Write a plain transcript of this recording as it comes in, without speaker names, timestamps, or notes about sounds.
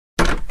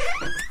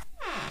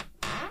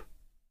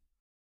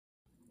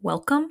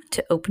Welcome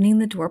to Opening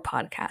the Door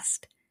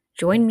podcast.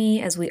 Join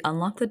me as we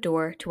unlock the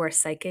door to our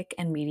psychic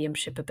and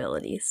mediumship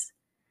abilities.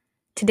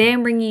 Today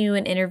I'm bringing you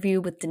an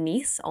interview with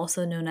Denise,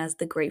 also known as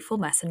the Grateful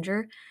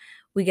Messenger.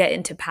 We get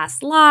into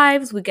past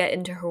lives, we get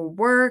into her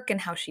work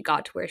and how she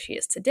got to where she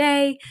is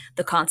today,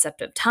 the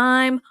concept of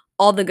time,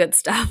 all the good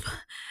stuff.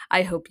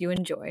 I hope you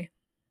enjoy.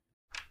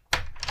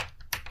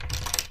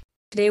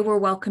 Today we're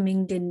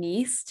welcoming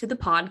Denise to the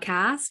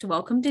podcast.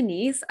 Welcome,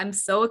 Denise. I'm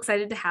so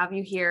excited to have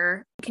you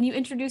here. Can you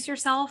introduce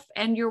yourself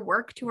and your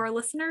work to our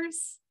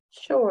listeners?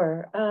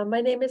 Sure.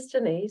 My name is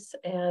Denise,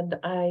 and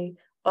I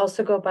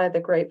also go by the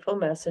Grateful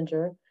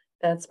Messenger.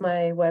 That's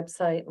my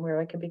website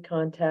where I can be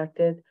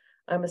contacted.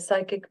 I'm a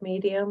psychic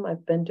medium.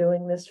 I've been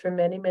doing this for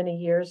many, many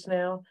years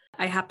now.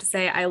 I have to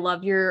say, I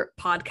love your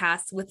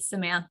podcast with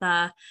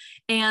Samantha.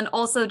 And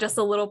also, just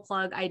a little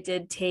plug, I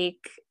did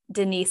take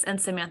Denise and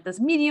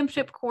Samantha's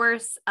mediumship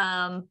course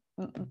a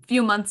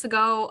few months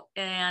ago,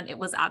 and it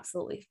was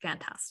absolutely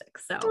fantastic.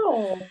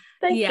 So,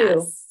 thank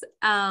you.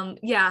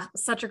 Yeah,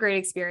 such a great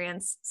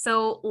experience.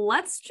 So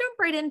let's jump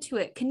right into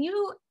it. Can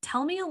you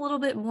tell me a little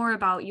bit more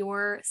about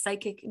your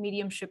psychic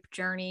mediumship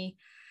journey?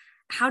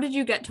 How did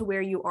you get to where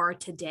you are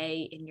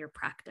today in your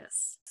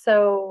practice?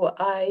 So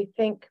I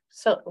think,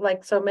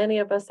 like so many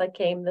of us, I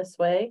came this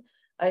way.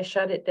 I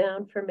shut it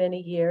down for many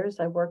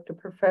years. I worked a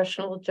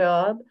professional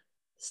job,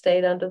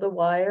 stayed under the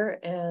wire,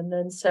 and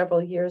then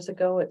several years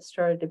ago, it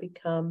started to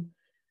become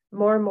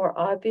more and more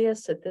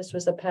obvious that this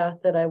was a path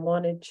that I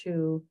wanted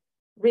to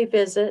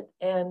revisit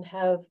and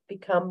have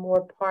become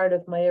more part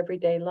of my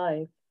everyday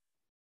life.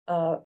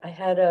 I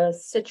had a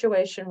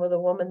situation with a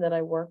woman that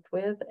I worked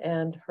with,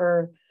 and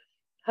her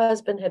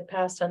husband had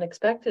passed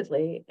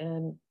unexpectedly,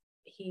 and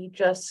he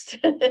just,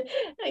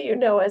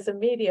 as a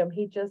medium,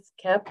 he just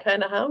kept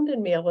kind of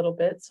hounding me a little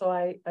bit. So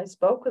I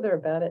spoke with her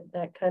about it.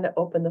 That kind of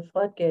opened the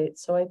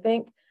floodgates. So I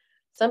think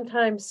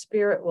sometimes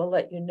spirit will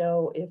let you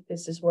know if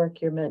this is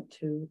work you're meant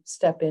to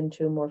step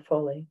into more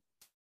fully.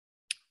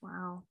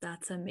 Wow,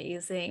 that's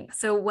amazing.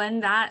 So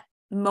when that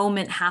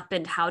moment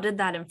happened, how did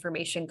that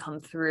information come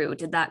through?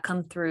 Did that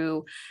come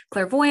through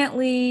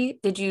clairvoyantly?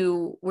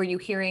 Were you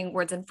hearing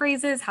words and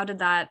phrases? How did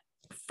that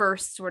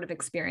first sort of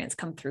experience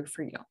come through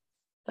for you?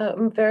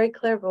 I'm very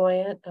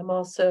clairvoyant. I'm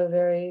also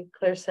very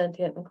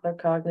clairsentient and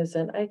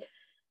claircognizant.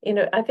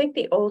 I think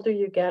the older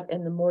you get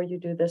and the more you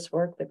do this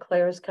work, the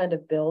clairs kind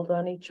of build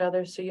on each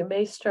other. So you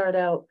may start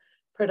out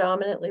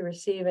predominantly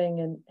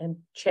receiving and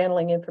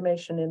channeling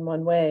information in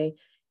one way,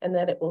 and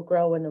then it will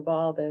grow and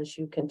evolve as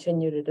you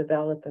continue to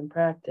develop and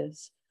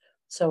practice.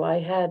 So I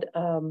had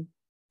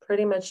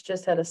pretty much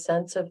just had a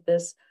sense of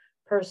this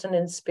person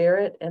in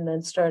spirit, and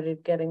then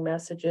started getting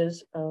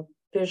messages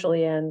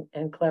visually and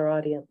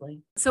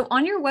clairaudiently. So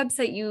on your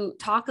website, you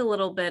talk a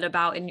little bit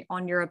about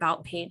on your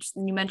about page,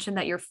 and you mentioned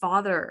that your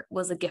father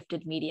was a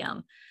gifted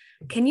medium.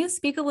 Can you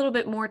speak a little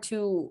bit more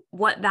to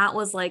what that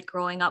was like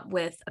growing up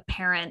with a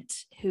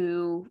parent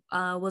who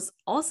was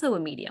also a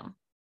medium?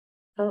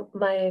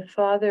 My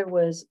father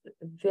was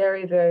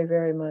very, very,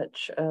 very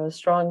much a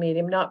strong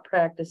medium, not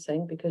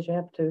practicing, because you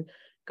have to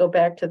go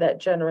back to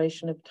that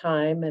generation of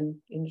time and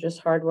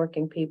just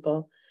hardworking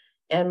people.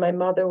 And my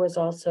mother was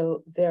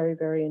also very,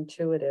 very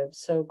intuitive.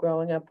 So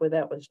growing up where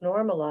that was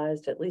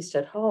normalized, at least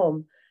at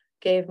home,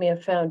 gave me a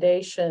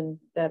foundation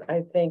that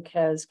I think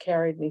has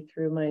carried me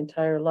through my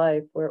entire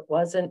life, where it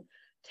wasn't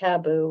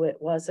taboo. It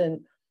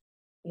wasn't,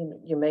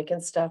 you're making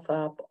stuff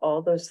up,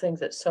 all those things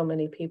that so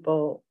many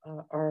people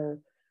are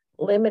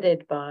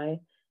limited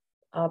by.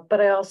 But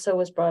I also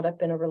was brought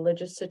up in a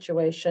religious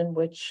situation,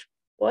 which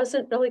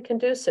wasn't really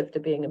conducive to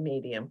being a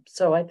medium.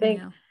 So I think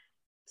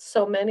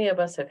so many of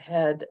us have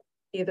had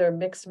either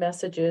mixed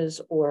messages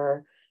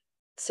or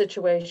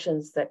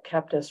situations that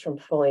kept us from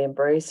fully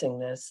embracing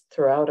this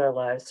throughout our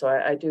lives. So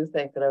I do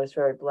think that I was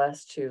very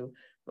blessed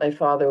my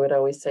father would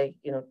always say,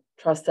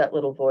 trust that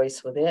little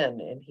voice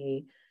within. And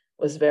he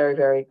was very,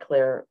 very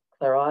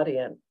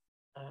clairaudient.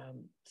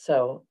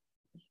 So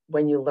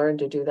when you learn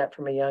to do that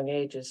from a young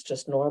age, it's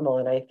just normal.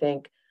 And I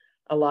think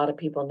a lot of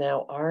people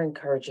now are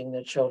encouraging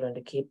their children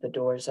to keep the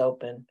doors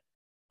open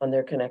on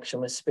their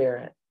connection with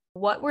spirit.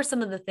 What were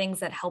some of the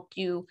things that helped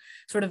you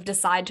sort of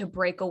decide to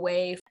break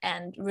away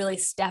and really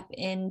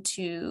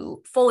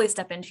fully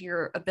step into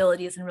your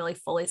abilities and really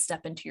fully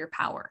step into your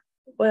power?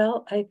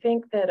 Well, I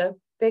think that a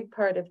big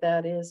part of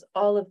that is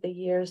all of the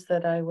years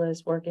that I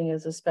was working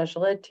as a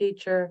special ed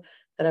teacher,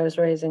 that I was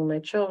raising my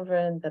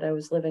children, that I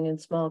was living in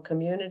small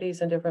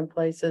communities in different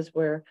places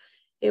where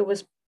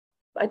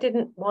I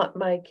didn't want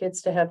my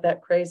kids to have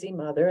that crazy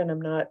mother. And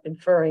I'm not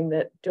inferring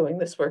that doing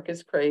this work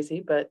is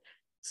crazy, but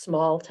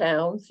small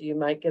towns, you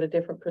might get a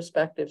different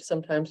perspective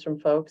sometimes from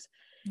folks.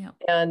 Yeah.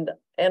 And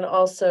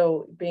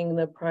also being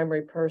the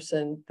primary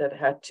person that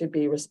had to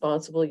be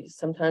responsible.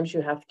 Sometimes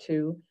you have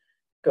to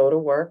go to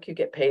work, you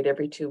get paid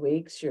every 2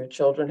 weeks, your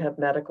children have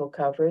medical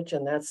coverage,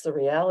 and that's the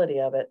reality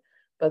of it.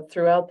 But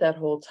throughout that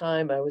whole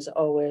time, I was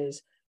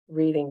always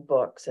reading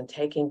books and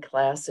taking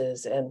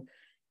classes and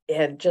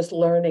just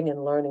learning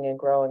and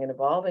growing and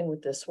evolving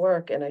with this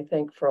work. And I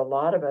think for a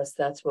lot of us,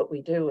 that's what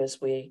we do, is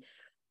we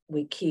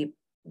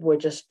we're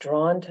just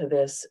drawn to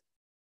this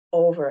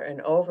over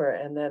and over.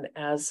 And then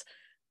as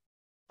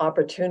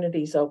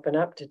opportunities open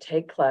up to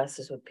take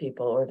classes with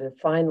people or to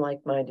find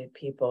like-minded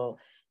people,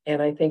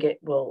 and I think it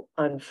will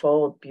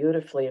unfold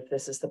beautifully if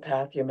this is the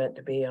path you're meant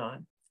to be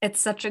on. It's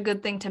such a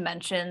good thing to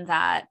mention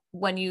that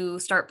when you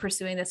start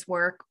pursuing this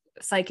work,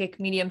 psychic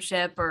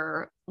mediumship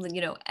or,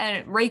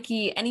 and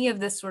Reiki, any of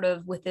this sort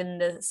of within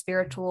the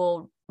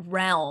spiritual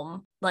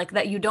realm, like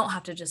that you don't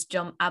have to just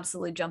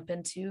absolutely jump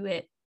into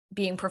it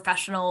being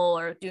professional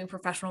or doing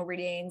professional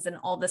readings and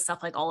all this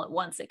stuff like all at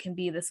once. It can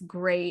be this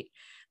great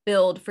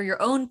build for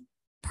your own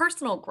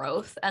personal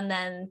growth. And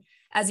then,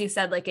 as you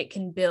said, like it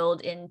can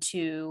build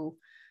into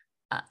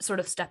sort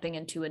of stepping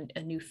into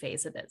a new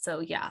phase of it. So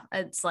yeah,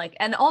 it's like,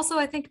 and also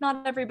I think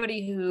not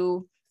everybody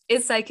who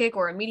is psychic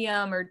or a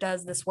medium or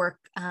does this work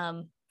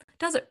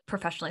does it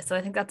professionally. So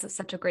I think that's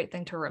such a great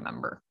thing to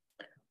remember.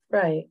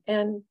 Right.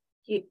 And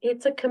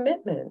it's a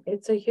commitment.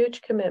 It's a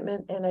huge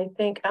commitment. And I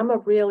think I'm a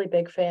really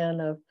big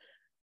fan of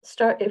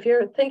if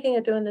you're thinking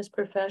of doing this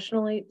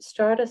professionally,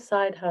 start a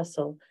side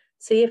hustle.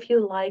 See if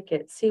you like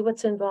it. See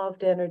what's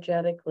involved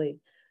energetically.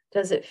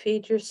 Does it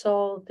feed your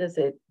soul? Does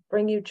it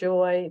bring you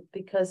joy?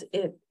 Because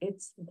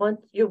it's one,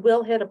 you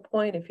will hit a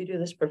point if you do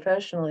this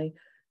professionally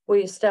where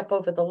you step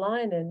over the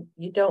line and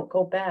you don't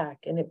go back,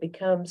 and it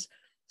becomes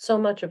so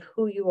much of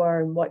who you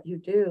are and what you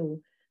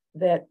do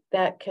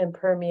that can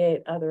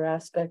permeate other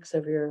aspects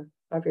of your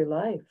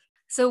life.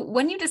 So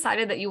when you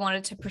decided that you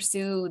wanted to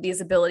pursue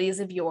these abilities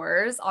of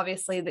yours,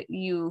 obviously that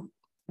you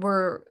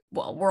were,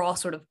 well, we're all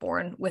sort of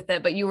born with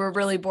it, but you were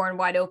really born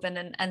wide open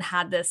and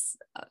had this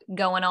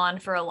going on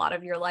for a lot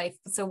of your life.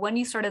 So when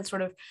you started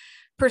sort of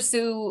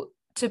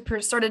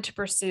started to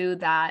pursue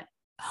that,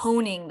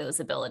 honing those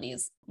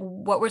abilities,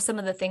 what were some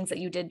of the things that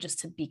you did just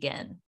to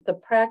begin? The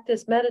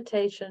practice,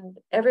 meditation,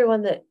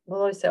 everyone that will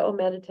always say, oh,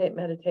 meditate,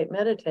 meditate,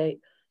 meditate.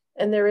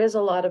 And there is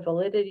a lot of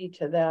validity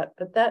to that,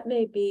 but that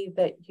may be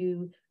that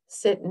you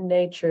sit in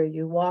nature,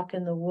 you walk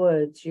in the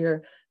woods,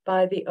 you're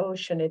by the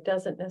ocean. It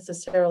doesn't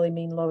necessarily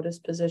mean lotus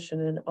position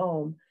and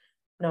Om.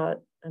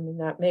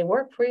 That may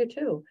work for you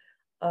too.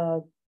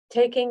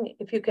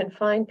 If you can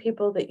find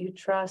people that you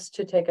trust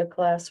to take a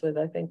class with,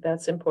 I think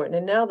that's important.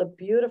 And now the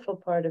beautiful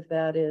part of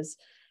that is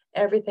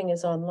everything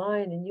is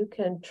online and you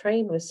can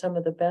train with some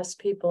of the best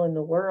people in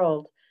the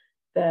world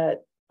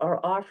that are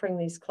offering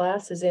these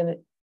classes. And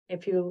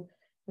if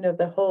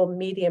the whole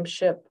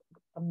mediumship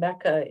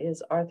mecca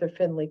is Arthur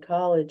Findlay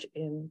College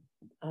in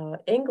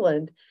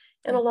England.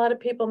 And a lot of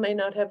people may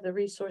not have the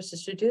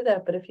resources to do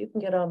that, but if you can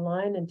get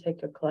online and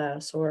take a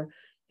class, or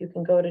you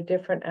can go to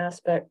different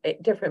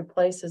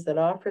places that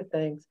offer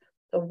things,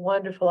 a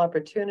wonderful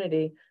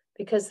opportunity,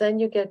 because then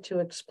you get to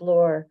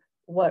explore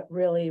what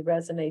really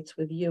resonates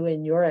with you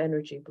in your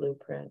energy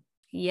blueprint.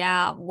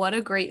 Yeah, what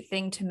a great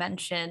thing to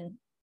mention.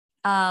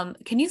 Can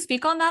you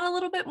speak on that a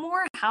little bit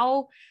more?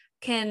 How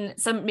can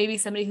maybe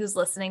somebody who's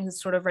listening,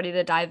 who's sort of ready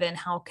to dive in,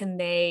 how can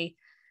they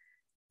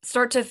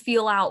start to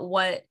feel out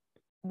what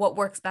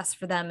works best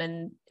for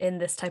them in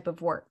this type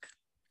of work?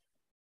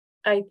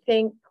 I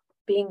think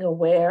being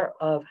aware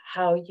of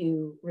how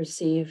you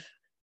receive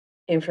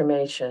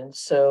information.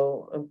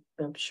 So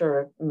I'm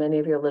sure many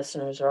of your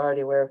listeners are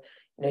already aware,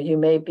 you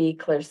may be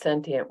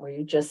clairsentient, where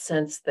you just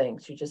sense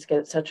things. You just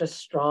get such a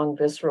strong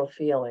visceral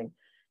feeling.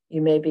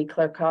 You may be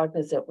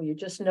claircognizant, where you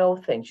just know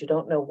things. You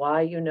don't know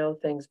why you know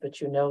things,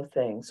 but you know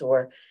things.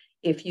 Or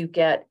if you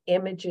get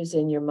images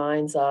in your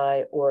mind's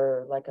eye,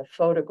 or like a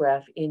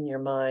photograph in your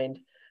mind,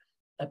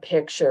 a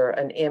picture,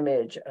 an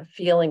image, a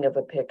feeling of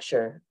a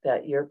picture,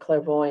 that you're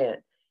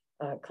clairvoyant.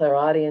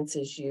 Clairaudience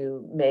is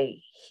you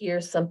may hear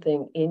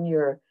something in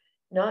your,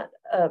 not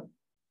a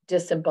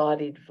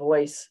disembodied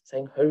voice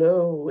saying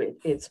hello,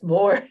 it's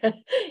more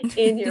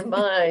in your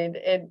mind.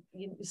 And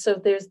so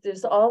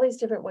there's all these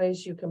different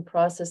ways you can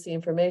process the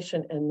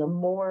information. And the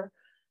more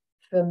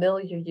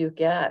familiar you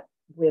get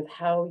with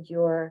how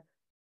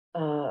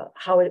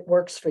it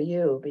works for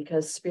you,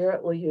 because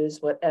spirit will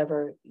use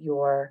whatever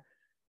your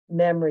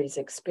memories,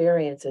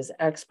 experiences,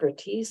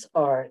 expertise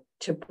are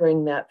to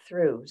bring that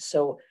through.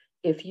 So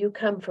if you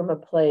come from a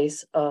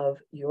place of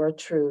your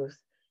truth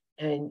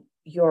and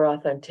your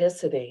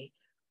authenticity,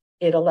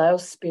 it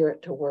allows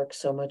spirit to work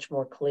so much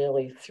more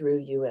clearly through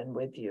you and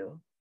with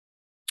you.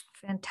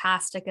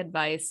 Fantastic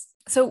advice.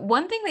 So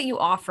one thing that you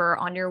offer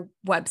on your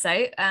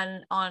website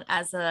and on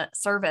as a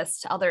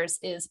service to others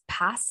is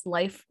past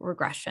life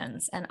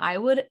regressions. And I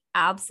would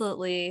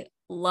absolutely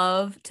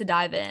love to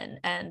dive in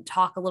and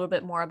talk a little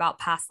bit more about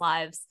past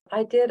lives.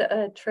 I did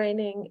a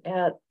training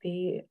at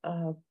the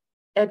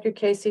Edgar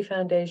Cayce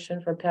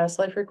Foundation for past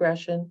life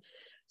regression.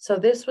 So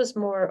this was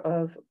more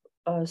of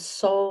a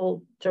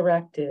soul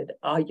directed,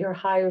 your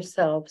higher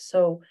self.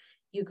 So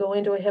you go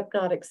into a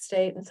hypnotic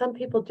state, and some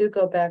people do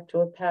go back to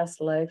a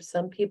past life.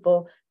 Some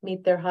people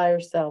meet their higher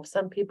self.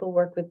 Some people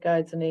work with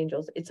guides and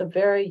angels. It's a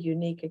very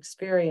unique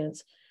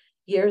experience.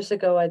 Years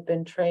ago, I'd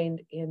been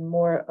trained in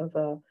more of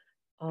a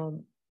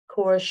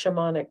core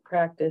shamanic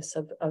practice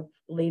of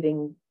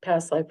leading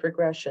past life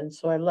regression.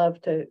 So I love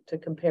to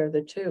compare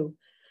the two.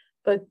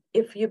 But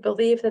if you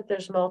believe that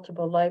there's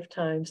multiple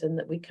lifetimes and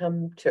that we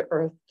come to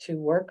Earth to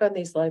work on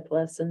these life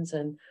lessons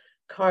and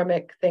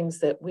karmic things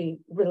that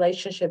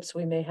relationships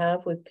we may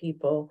have with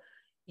people,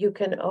 you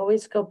can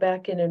always go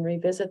back in and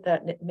revisit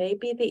that. And it may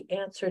be the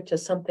answer to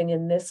something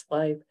in this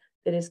life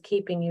that is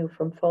keeping you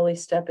from fully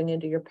stepping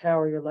into your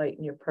power, your light,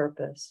 and your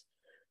purpose.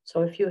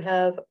 So if you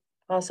have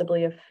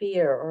possibly a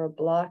fear or a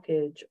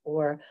blockage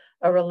or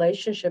a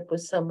relationship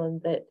with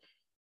someone that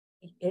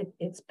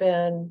it's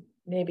been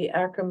maybe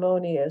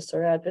acrimonious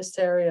or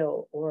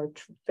adversarial or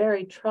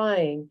very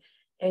trying,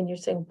 and you're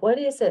saying, what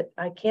is it?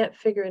 I can't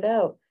figure it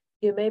out.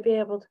 You may be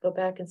able to go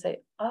back and say,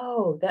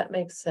 oh, that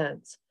makes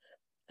sense.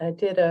 I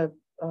did a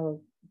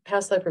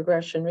past life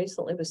regression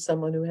recently with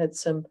someone who had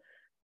some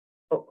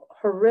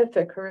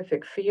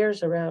horrific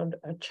fears around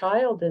a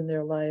child in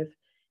their life,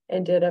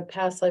 and did a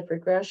past life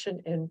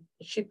regression. And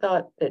she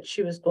thought that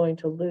she was going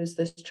to lose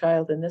this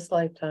child in this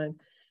lifetime.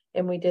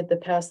 And we did the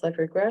past life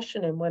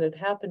regression. And what had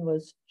happened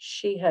was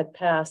she had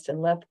passed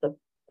and left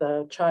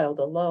the child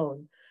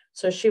alone.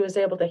 So she was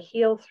able to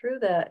heal through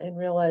that and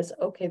realize,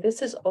 okay,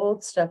 this is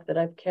old stuff that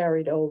I've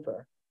carried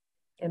over.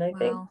 And I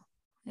think Wow.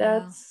 Yeah.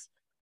 that's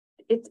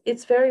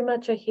it's very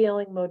much a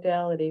healing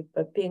modality,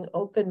 but being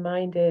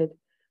open-minded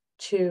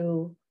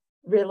to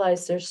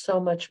realize there's so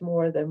much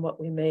more than what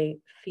we may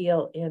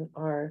feel in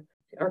our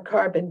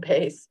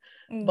carbon-based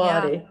Yeah.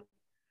 body.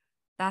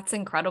 That's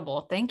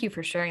incredible. Thank you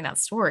for sharing that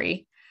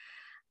story.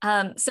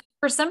 So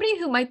for somebody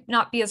who might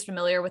not be as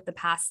familiar with the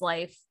past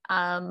life,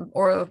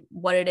 or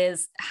what it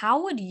is,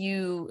 how would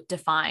you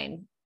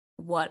define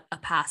what a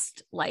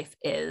past life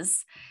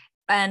is?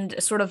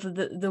 And sort of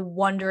the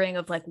wondering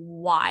of like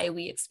why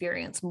we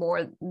experience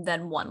more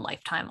than one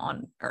lifetime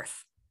on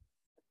Earth.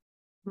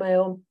 My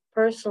own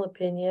personal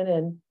opinion,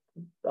 and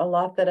a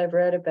lot that I've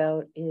read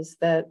about, is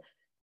that,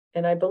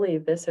 and I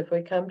believe this, if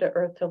we come to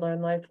Earth to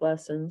learn life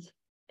lessons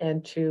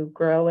and to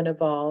grow and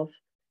evolve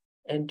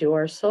and do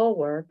our soul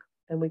work,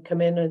 and we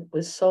come in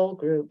with soul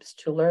groups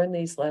to learn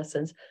these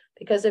lessons,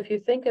 because if you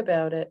think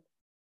about it,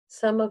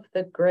 some of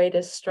the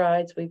greatest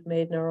strides we've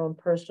made in our own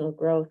personal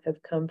growth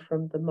have come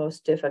from the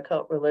most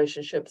difficult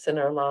relationships in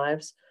our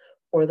lives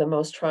or the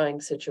most trying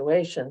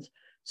situations.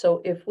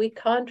 So if we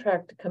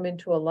contract to come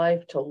into a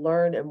life to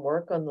learn and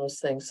work on those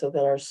things so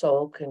that our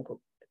soul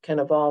can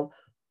evolve,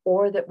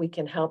 or that we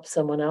can help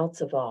someone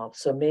else evolve.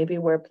 So maybe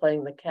we're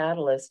playing the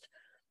catalyst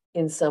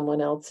in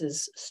someone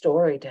else's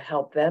story to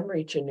help them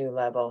reach a new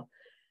level.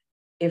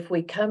 If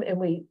we come and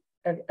we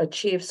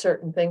achieve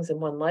certain things in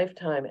one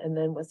lifetime and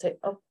then we'll say,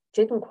 oh,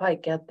 didn't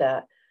quite get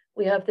that,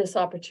 we have this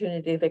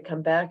opportunity to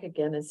come back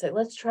again and say,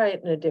 let's try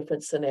it in a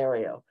different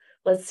scenario.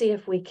 Let's see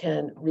if we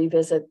can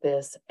revisit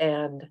this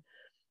and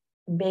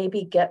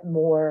maybe get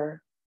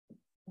more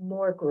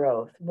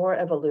growth, more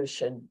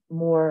evolution,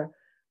 more.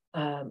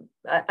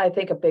 I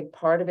think a big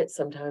part of it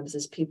sometimes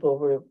is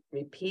people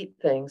repeat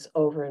things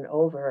over and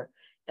over,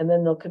 and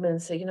then they'll come in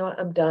and say, you know what,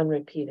 I'm done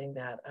repeating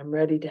that. I'm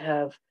ready to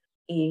have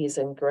ease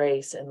and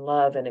grace and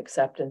love and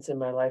acceptance in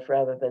my life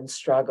rather than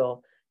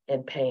struggle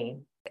and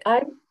pain.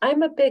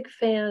 I'm a big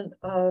fan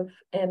of,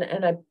 and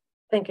I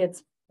think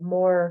it's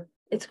more,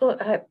 it's going,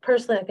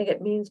 personally, I think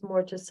it means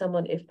more to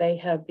someone if they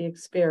have the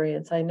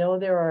experience. I know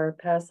there are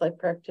past life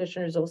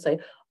practitioners who will say,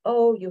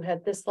 oh, you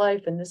had this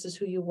life and this is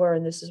who you were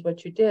and this is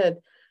what you did.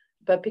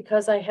 But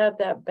because I have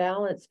that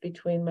balance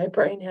between my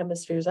brain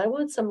hemispheres, I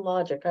want some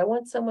logic. I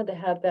want someone to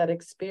have that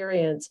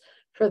experience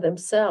for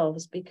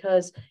themselves,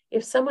 because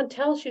if someone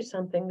tells you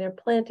something, they're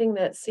planting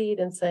that seed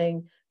and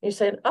saying, you're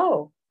saying,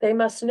 oh, they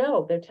must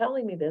know, they're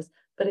telling me this.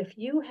 But if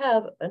you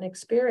have an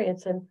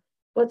experience, and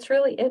what's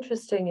really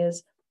interesting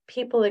is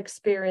people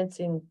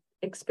experiencing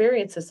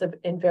experiences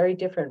in very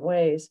different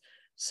ways.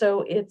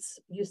 So it's,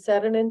 you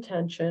set an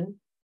intention,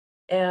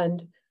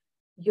 and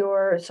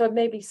so it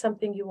may be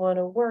something you want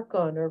to work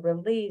on or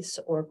release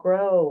or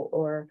grow,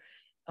 or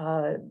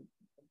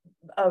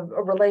a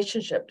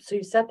relationship. So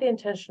you set the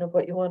intention of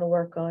what you want to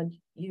work on.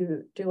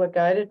 You do a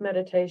guided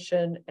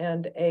meditation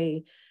and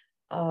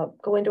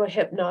go into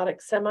a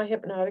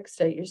semi-hypnotic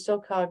state. You're still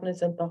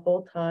cognizant the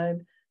whole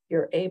time.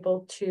 You're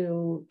able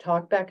to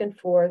talk back and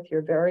forth.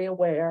 You're very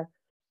aware.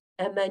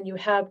 And then you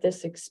have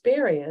this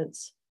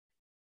experience,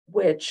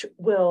 which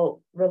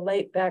will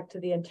relate back to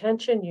the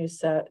intention you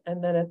set.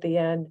 And then at the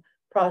end,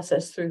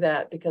 process through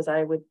that, because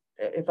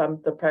if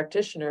I'm the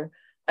practitioner,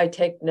 I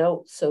take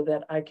notes so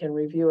that I can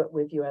review it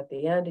with you at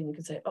the end and you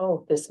can say,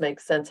 oh, this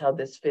makes sense how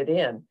this fit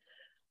in.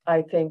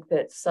 I think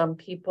that some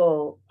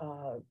people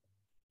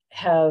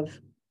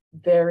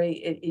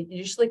it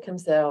usually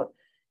comes out,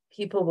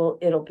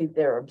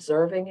 they're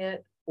observing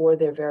it or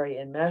they're very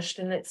enmeshed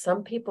in it.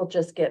 Some people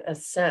just get a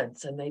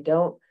sense and they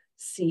don't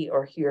see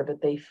or hear,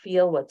 but they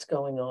feel what's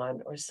going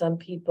on. Or some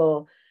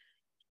people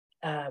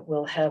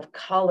will have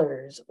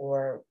colors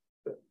or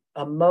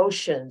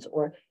emotions,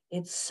 or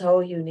it's so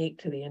unique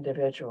to the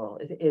individual.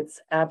 It's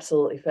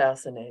absolutely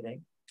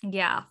fascinating.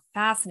 Yeah,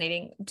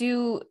 fascinating.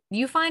 Do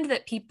you find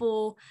that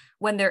people,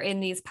 when they're in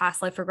these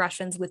past life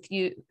regressions with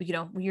you,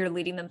 you're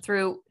leading them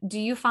through, do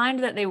you find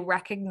that they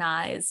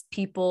recognize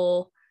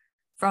people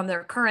from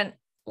their current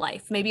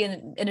life, maybe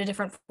in a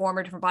different form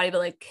or different body, but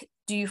like,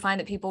 do you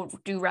find that people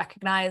do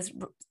recognize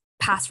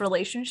past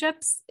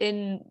relationships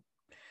in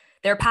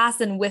their past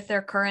and with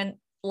their current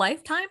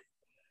lifetime?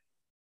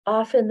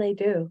 Often they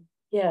do,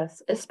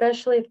 yes,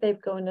 especially if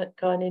they've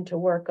gone into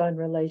work on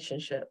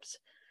relationships.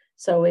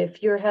 So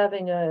if you're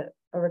having a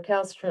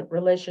recalcitrant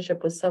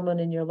relationship with someone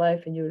in your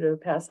life and you do a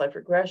past life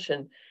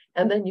regression,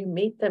 and then you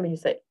meet them and you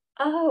say,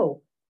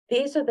 oh,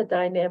 these are the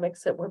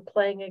dynamics that we're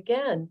playing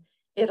again.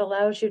 It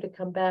allows you to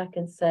come back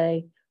and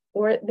say,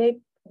 or it may,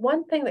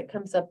 one thing that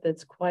comes up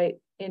that's quite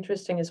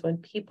interesting is when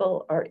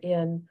people are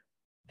in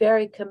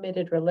very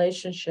committed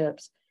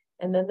relationships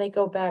and then they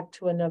go back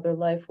to another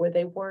life where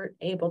they weren't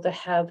able to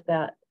have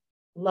that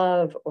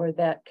love or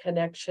that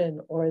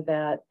connection or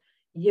that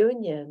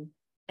union.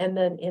 And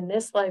then in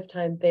this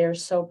lifetime, they're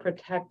so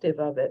protective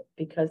of it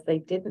because they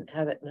didn't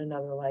have it in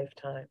another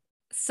lifetime.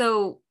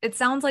 So it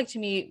sounds like to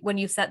me, when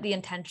you set the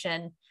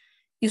intention,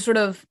 you sort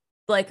of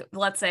like,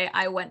 let's say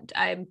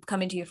I'm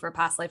coming to you for a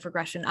past life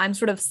regression. I'm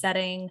sort of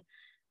setting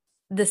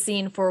the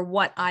scene for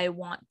what I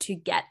want to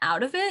get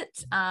out of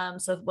it.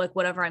 So like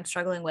whatever I'm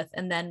struggling with.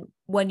 And then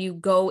when you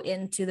go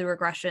into the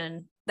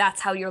regression,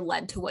 that's how you're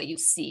led to what you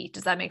see.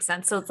 Does that make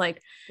sense? So it's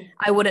like,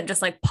 I wouldn't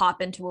just like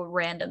pop into a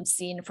random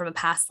scene from a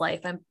past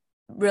life. I'm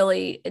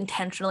really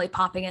intentionally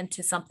popping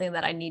into something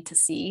that I need to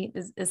see.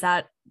 Is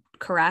that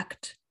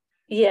correct?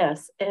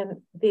 Yes.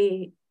 And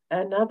the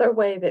another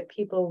way that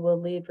people will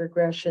leave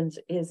regressions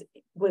is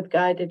with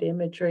guided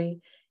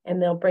imagery,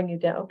 and they'll bring you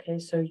down. Okay,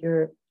 so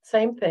you're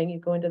same thing, you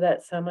go into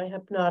that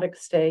semi-hypnotic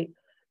state,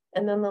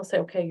 and then they'll say,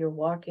 okay, you're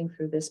walking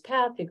through this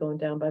path, you're going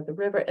down by the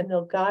river, and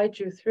they'll guide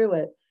you through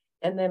it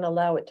and then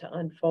allow it to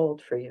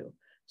unfold for you.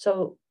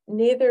 So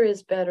neither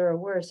is better or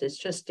worse. It's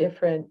just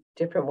different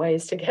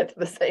ways to get to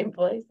the same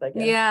place, I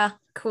guess. Yeah,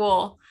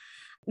 cool.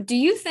 Do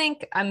you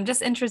think, I'm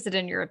just interested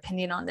in your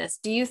opinion on this.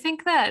 Do you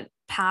think that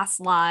past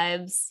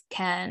lives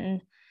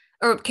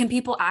or can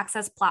people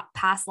access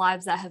past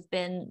lives that have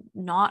been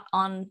not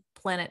on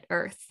planet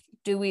Earth?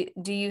 Do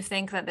you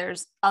think that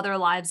there's other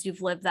lives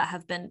you've lived that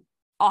have been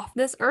off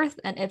this earth?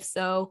 And if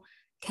so,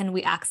 can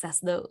we access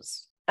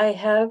those? I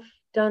have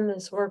done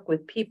this work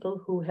with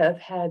people who have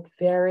had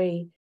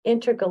very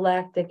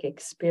intergalactic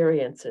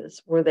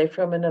experiences. Were they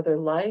from another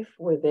life?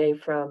 Were they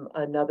from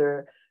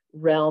another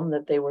realm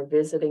that they were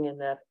visiting in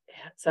that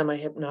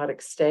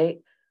semi-hypnotic state?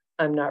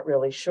 I'm not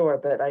really sure,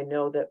 but I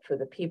know that for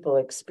the people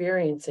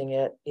experiencing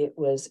it, it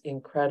was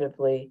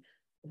incredibly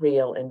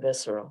real and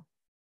visceral.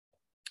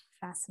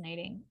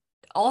 Fascinating.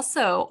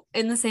 Also,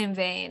 in the same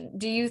vein,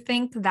 do you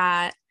think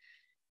that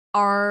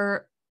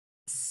our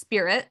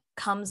spirit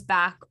comes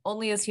back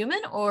only as human,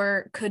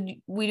 or could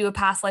we do a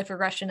past life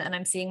regression and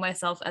I'm seeing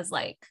myself as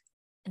like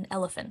an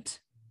elephant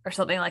or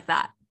something like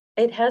that?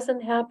 It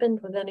hasn't happened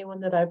with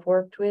anyone that I've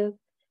worked with,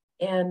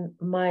 and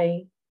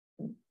my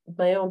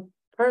own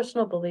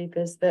personal belief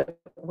is that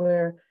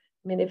I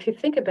mean, if you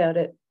think about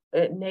it,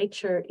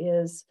 nature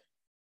is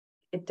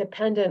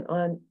dependent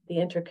on the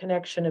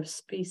interconnection of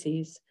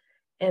species.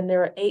 And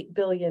there are 8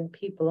 billion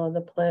people on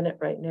the planet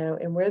right now,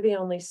 and we're the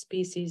only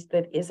species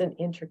that isn't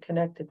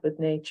interconnected with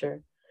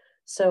nature.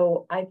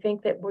 So I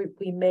think that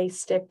we may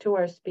stick to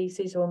our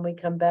species when we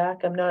come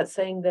back. I'm not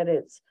saying that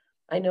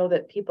I know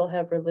that people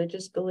have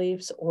religious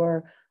beliefs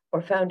or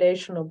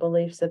foundational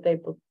beliefs that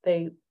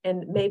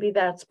and maybe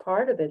that's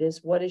part of it,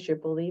 is what is your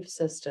belief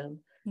system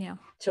Yeah.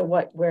 to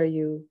where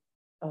you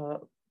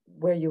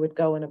would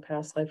go in a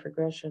past life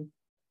regression.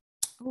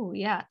 Oh,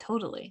 yeah,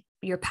 totally.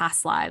 Your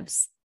past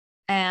lives.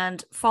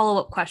 And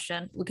follow-up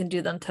question, we can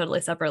do them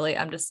totally separately.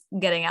 I'm just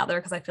getting out there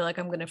because I feel like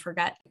I'm going to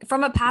forget.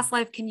 From a past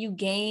life, can you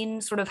gain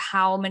sort of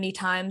how many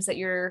times that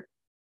your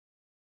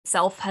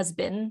self has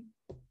been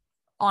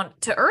on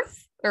to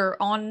Earth or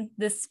on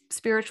this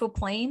spiritual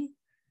plane?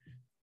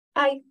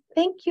 I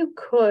think you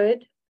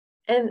could.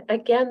 And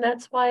again,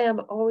 that's why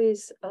I'm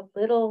always a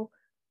little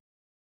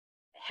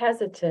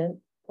hesitant,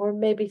 or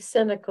maybe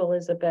cynical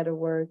is a better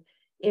word.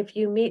 If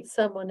you meet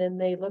someone and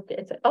they look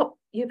at, oh,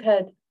 you've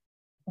had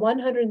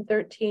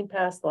 113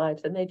 past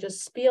lives, and they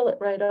just spiel it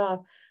right off.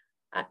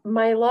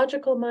 My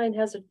logical mind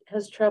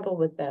has trouble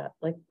with that.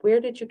 Like, where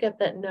did you get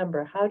that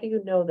number? How do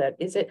you know that?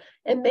 Is it,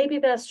 and maybe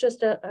that's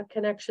just a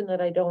connection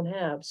that I don't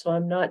have. So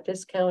I'm not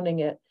discounting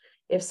it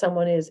if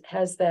someone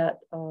has that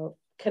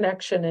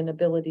connection and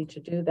ability to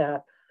do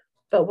that.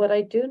 But what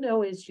I do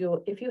know is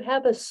if you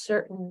have a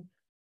certain,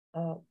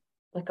 uh,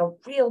 like a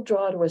real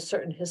draw to a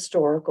certain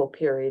historical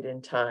period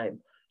in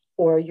time,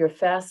 or you're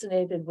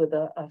fascinated with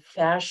a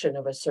fashion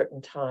of a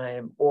certain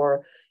time,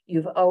 or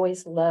you've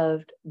always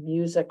loved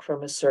music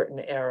from a certain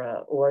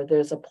era, or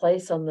there's a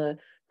place on the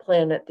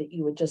planet that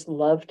you would just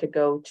love to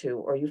go to,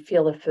 or you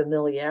feel a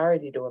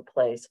familiarity to a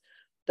place,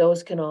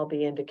 those can all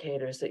be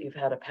indicators that you've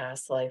had a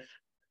past life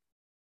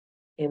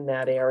in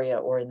that area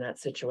or in that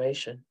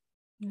situation.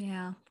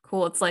 Yeah,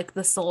 cool. It's like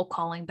the soul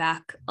calling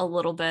back a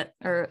little bit,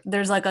 or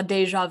there's like a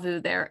deja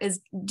vu there.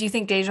 Do you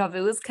think deja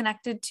vu is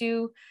connected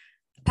to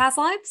past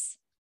lives?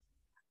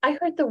 I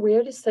heard the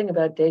weirdest thing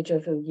about deja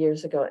vu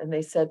years ago, and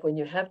they said when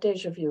you have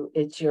deja vu,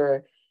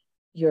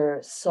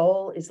 your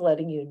soul is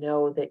letting you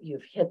know that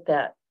you've hit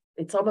that.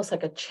 It's almost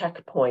like a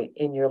checkpoint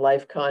in your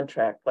life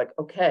contract. Like,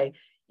 okay,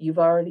 you've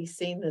already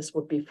seen this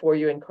before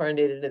you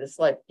incarnated into this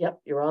life. Yep,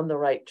 you're on the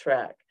right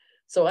track.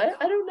 So I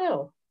don't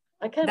know.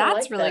 I kind of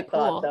That's like really that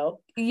thought, cool.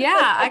 though.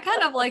 Yeah, I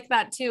kind of like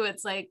that too.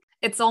 It's like,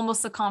 it's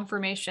almost a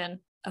confirmation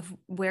of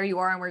where you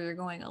are and where you're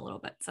going a little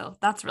bit. So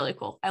that's really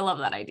cool. I love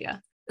that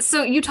idea.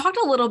 So you talked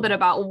a little bit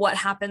about what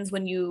happens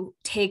when you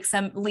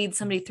lead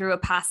somebody through a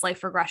past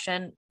life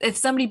regression. If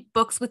somebody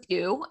books with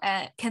you,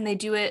 can they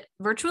do it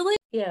virtually?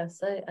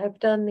 Yes, I've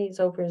done these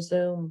over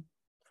Zoom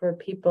for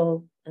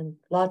people in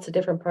lots of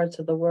different parts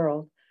of the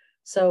world.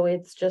 So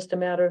it's just a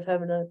matter of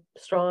having a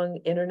strong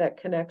internet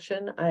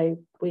connection.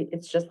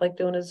 It's just like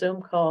doing a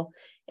Zoom call.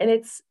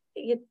 And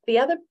the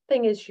other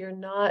thing is you're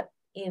not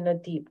in a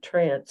deep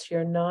trance.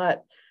 You're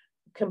not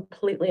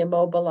completely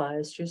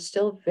immobilized. You're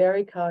still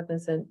very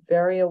cognizant,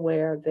 very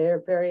aware,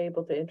 very, very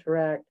able to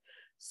interact.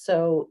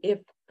 So if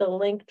the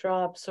link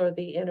drops or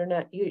the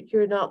internet,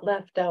 you're not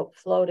left out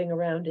floating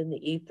around in the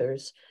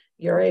ethers.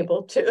 You're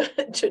able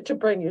to, to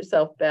bring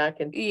yourself back,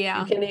 and you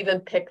Yeah. can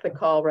even pick the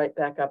call right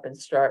back up and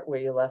start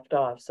where you left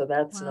off. So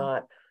that's Wow.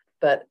 not,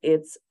 but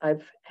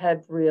I've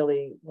had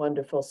really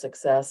wonderful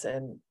success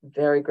and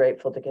very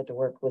grateful to get to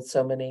work with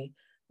so many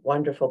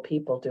wonderful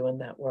people doing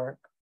that work.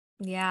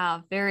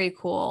 Yeah, very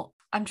cool.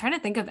 I'm trying to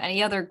think of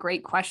any other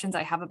great questions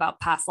I have about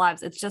past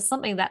lives. It's just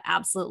something that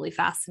absolutely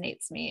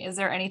fascinates me. Is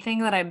there anything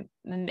that I'm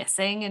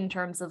missing in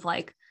terms of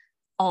like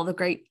all the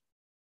great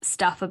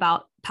stuff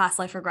about past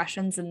life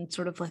regressions and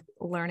sort of like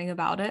learning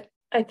about it?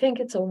 I think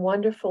it's a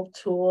wonderful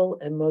tool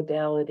and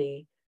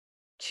modality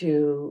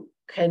to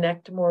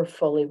connect more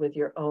fully with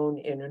your own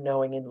inner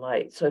knowing and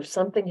light. So if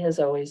something has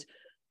always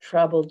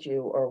troubled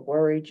you or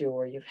worried you,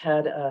 or you've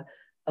had a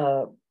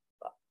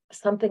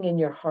something in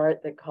your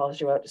heart that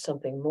calls you out to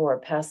something more,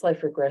 past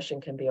life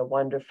regression can be a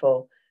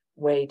wonderful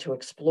way to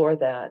explore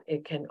that.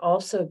 It can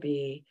also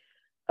be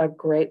a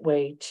great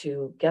way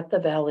to get the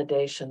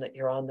validation that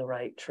you're on the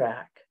right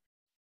track.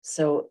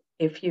 So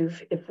if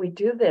we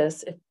do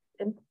this,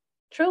 and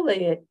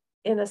truly,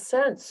 in a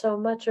sense, so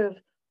much of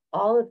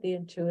all of the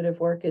intuitive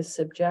work is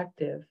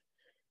subjective.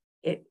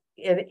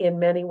 In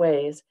many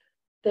ways,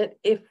 that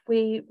if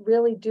we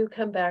really do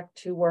come back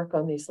to work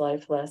on these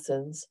life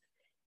lessons,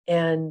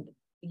 and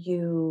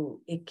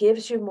it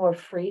gives you more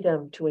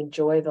freedom to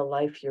enjoy the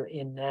life you're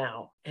in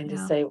now, and to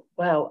Yeah. say,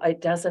 wow, it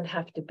doesn't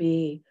have to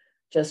be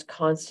just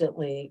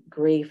constantly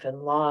grief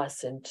and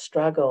loss and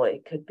struggle.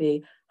 It could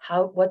be,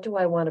 what do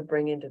I want to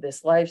bring into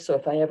this life? So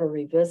if I ever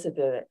revisited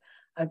it,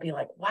 I'd be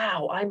like,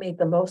 wow, I made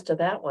the most of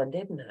that one,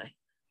 didn't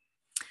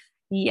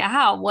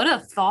Yeah, what a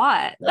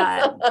thought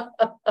that,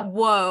 I?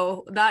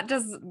 whoa, that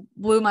just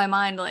blew my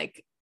mind.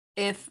 Like,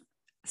 if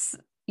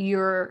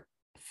your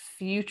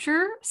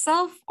future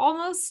self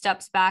almost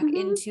steps back Mhm.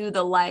 into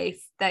the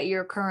life that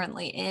you're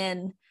currently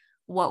in,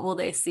 what will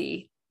they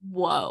see?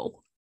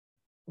 Whoa,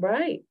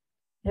 Right.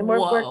 And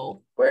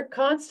whoa. we're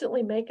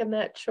constantly making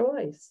that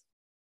choice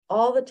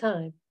all the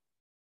time.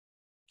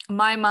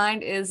 My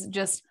mind is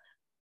just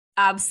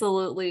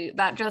absolutely,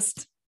 that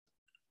just,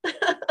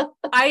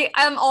 I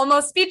am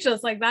almost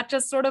speechless. Like, that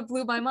just sort of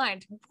blew my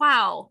mind.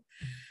 Wow.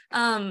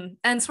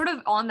 And sort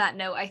of on that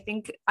note, I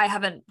think I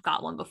haven't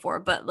got one before,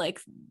 but like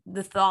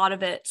the thought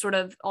of it sort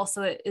of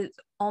also, it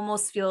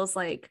almost feels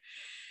like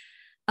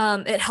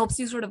it helps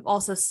you sort of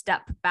also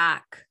step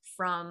back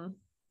from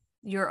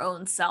your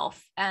own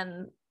self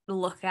and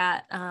look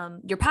at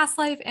your past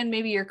life and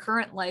maybe your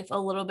current life a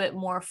little bit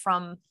more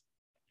from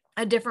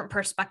a different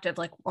perspective.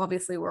 Like,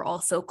 obviously we're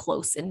all so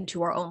close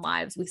into our own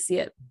lives, we see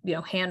it,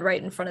 hand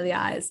right in front of the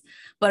eyes,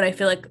 but I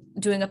feel like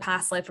doing a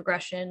past life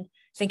regression,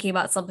 thinking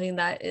about something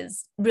that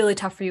is really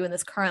tough for you in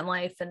this current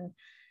life and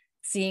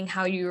seeing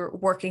how you're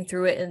working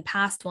through it in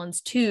past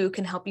ones too,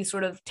 can help you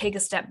sort of take a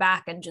step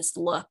back and just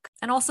look,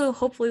 and also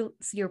hopefully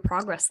see your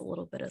progress a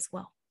little bit as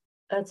well.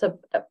 That's a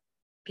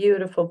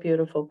beautiful,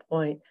 beautiful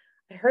point.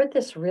 I heard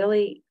this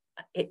really,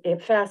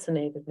 it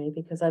fascinated me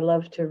because I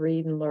love to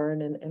read and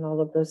learn, and all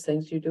of those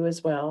things you do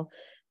as well.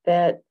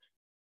 That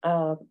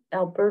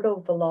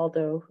Alberto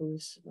Villoldo,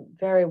 who's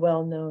very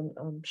well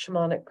known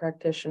shamanic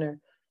practitioner,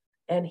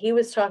 and he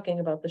was talking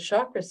about the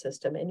chakra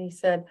system, and he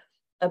said,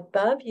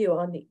 above you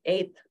on the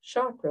eighth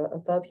chakra,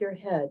 above your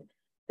head,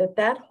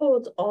 that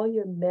holds all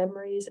your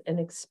memories and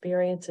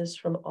experiences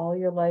from all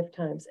your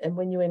lifetimes. And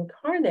when you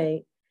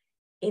incarnate,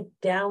 it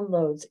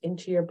downloads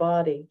into your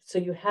body. So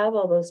you have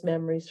all those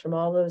memories from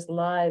all those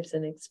lives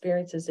and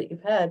experiences that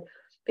you've had,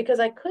 because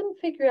I couldn't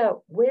figure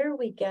out, where are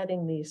we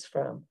getting these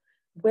from?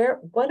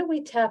 What are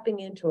we tapping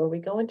into? Are we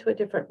going to a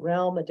different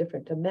realm, a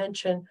different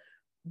dimension?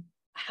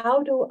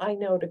 How do I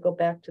know to go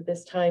back to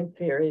this time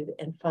period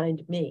and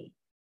find me?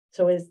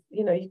 So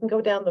you can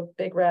go down the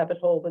big rabbit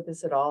hole with,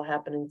 is it all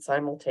happening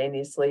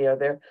simultaneously? Are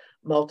there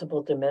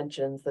multiple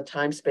dimensions, the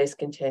time-space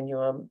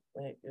continuum,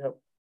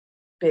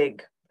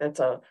 big, that's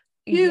a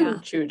Yeah,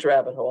 huge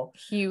rabbit hole.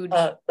 huge.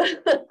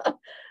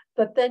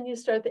 But then you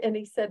start, and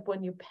he said,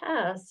 when you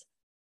pass,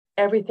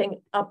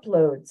 everything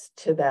uploads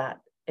to that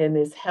and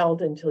is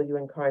held until you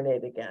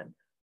incarnate again.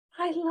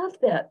 I love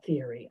that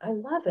theory. I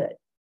love it.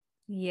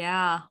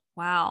 Yeah.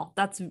 Wow.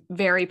 That's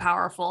very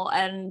powerful.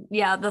 And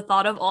yeah, the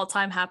thought of all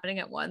time happening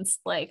at once,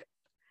 like,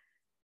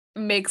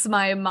 makes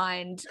my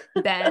mind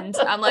bend.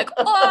 I'm like,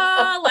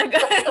 oh, like,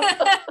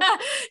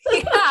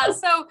 yeah.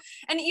 So,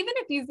 and even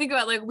if you think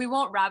about, like, we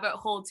won't rabbit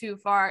hole too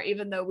far,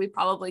 even though we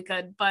probably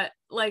could, but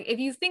like, if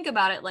you think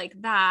about it like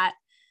that,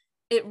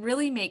 it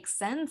really makes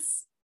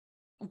sense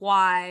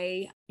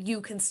why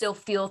you can still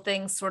feel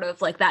things, sort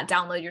of like that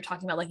download you're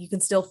talking about. Like, you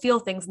can still feel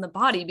things in the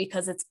body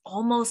because it's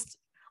almost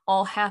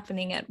all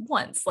happening at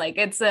once. Like,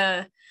 it's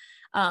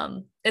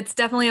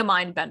definitely a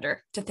mind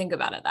bender to think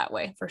about it that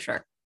way, for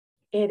sure.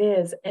 It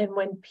is. And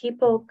when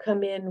people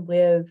come in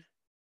with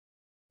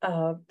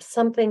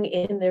something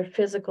in their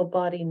physical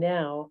body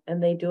now,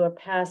 and they do a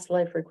past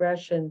life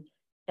regression,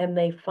 and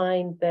they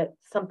find that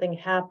something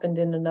happened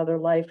in another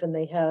life, and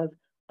they have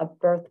a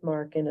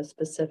birthmark in a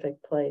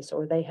specific place,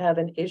 or they have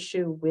an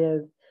issue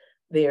with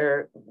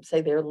their,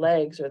 say, their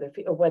legs or their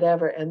feet or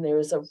whatever, and there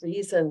is a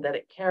reason that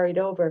it carried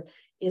over,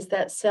 is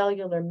that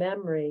cellular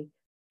memory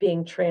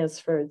being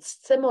transferred,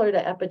 similar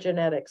to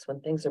epigenetics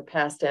when things are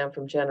passed down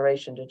from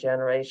generation to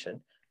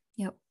generation.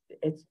 Yep.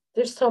 It's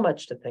there's so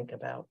much to think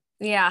about.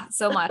 Yeah,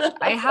 so much.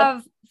 I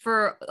have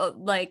for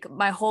like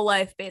my whole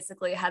life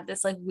basically had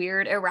this like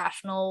weird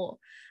irrational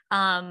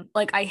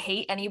like, I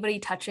hate anybody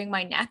touching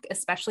my neck,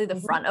 especially the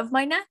Mhm. front of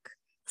my neck.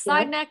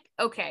 Side Yeah. neck,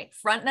 okay.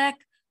 Front neck,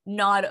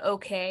 not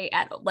okay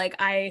at all. Like,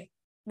 I,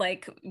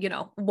 like,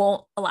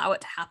 won't allow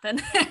it to happen.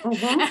 And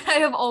Mhm. I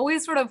have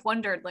always sort of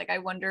wondered, like, I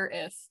wonder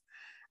if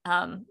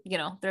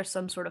there's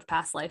some sort of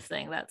past life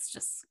thing that's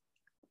just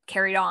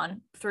carried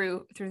on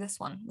through this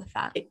one with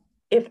that.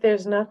 If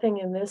there's nothing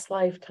in this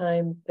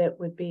lifetime that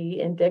would be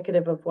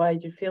indicative of why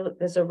you feel it,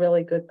 there's a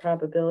really good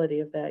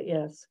probability of that.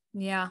 Yes.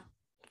 Yeah.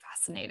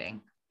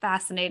 Fascinating.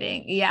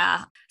 Fascinating.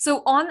 Yeah.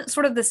 So, on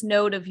sort of this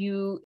note of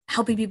you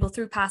helping people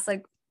through past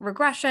like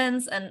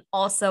regressions, and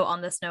also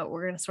on this note,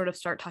 we're going to sort of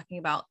start talking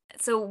about,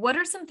 so what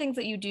are some things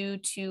that you do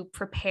to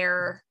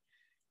prepare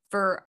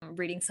for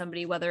reading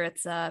somebody, whether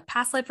it's a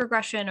past life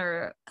regression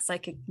or a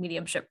psychic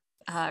mediumship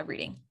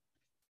reading?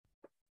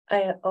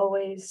 I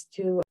always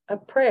do a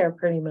prayer,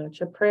 pretty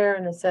much a prayer,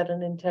 and a set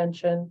an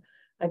intention.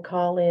 I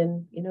call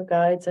in,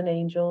 guides and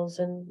angels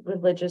and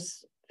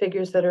religious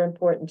figures that are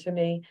important to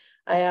me.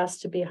 I ask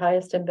to be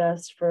highest and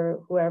best for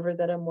whoever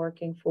that I'm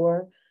working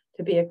for,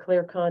 to be a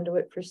clear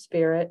conduit for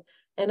spirit.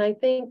 And I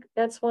think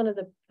that's one of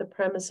the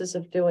premises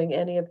of doing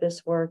any of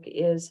this work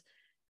is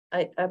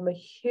I'm a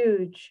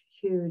huge,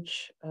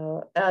 huge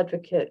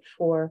advocate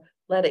for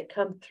let it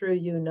come through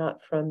you,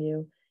 not from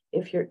you.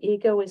 If your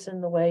ego is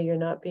in the way, you're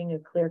not being a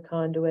clear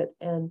conduit.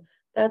 And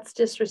that's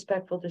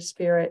disrespectful to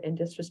spirit and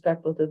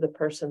disrespectful to the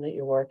person that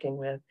you're working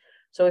with.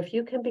 So if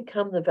you can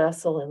become the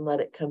vessel and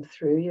let it come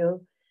through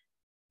you,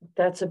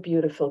 that's a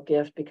beautiful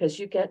gift because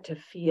you get to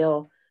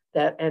feel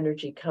that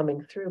energy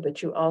coming through,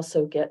 but you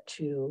also get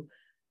to,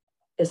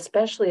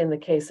 especially in the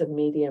case of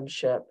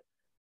mediumship,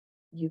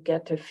 you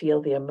get to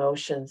feel the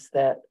emotions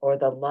that, or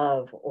the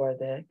love or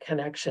the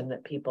connection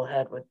that people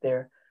had with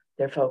their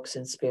folks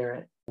in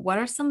spirit. What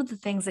are some of the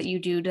things that you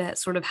do to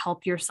sort of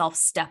help yourself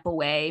step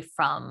away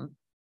from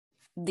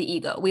the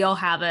ego? We all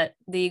have it.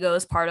 The ego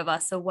is part of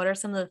us. So, what are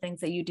some of the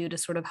things that you do to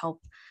sort of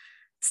help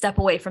step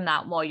away from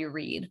that while you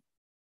read?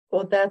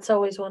 Well, that's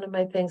always one of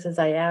my things is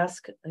I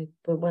ask,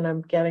 but when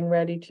I'm getting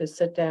ready to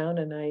sit down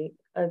and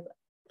I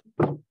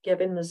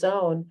get in the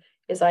zone,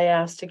 is I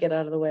ask to get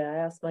out of the way. I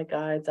ask my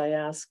guides, I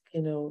ask,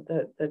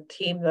 the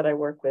team that I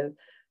work with,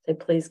 say,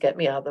 please get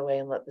me out of the way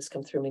and let this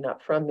come through me,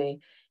 not from me.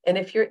 And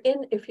if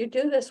you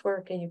do this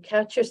work and you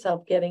catch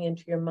yourself getting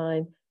into your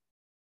mind,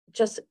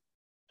 just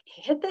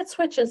hit that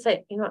switch and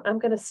say, I'm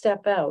going to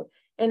step out.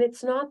 And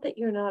it's not that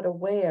you're not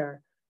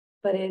aware,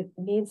 but it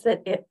means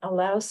that it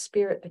allows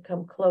spirit to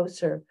come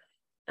closer.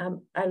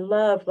 I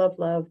love, love,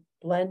 love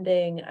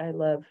blending. I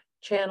love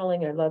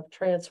channeling. I love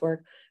trance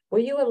work,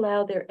 where you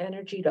allow their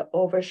energy to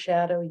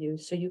overshadow you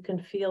so you can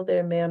feel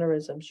their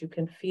mannerisms, you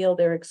can feel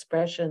their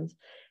expressions.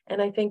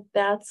 And I think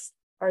that's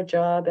our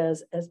job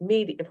as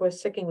media, if we're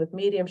sticking with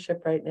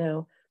mediumship right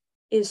now,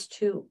 is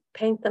to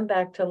paint them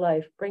back to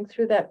life, bring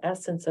through that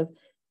essence of,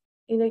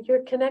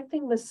 you're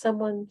connecting with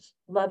someone's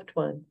loved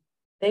one.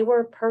 They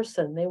were a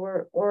person, they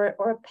were, or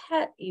a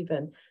pet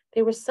even.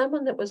 They were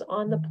someone that was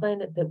on the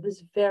planet that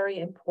was very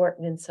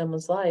important in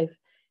someone's life.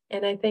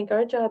 And I think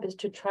our job is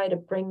to try to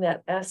bring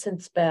that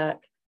essence back.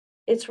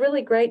 It's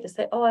really great to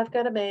say, oh, I've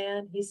got a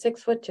man, he's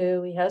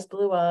 6'2", he has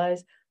blue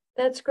eyes.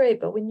 That's great.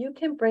 But when you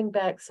can bring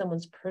back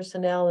someone's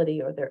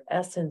personality or their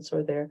essence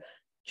or their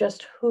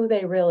just who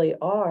they really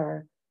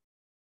are,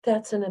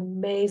 that's an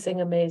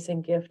amazing,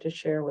 amazing gift to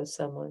share with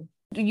someone.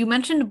 You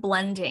mentioned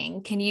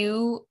blending. Can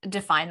you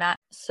define that?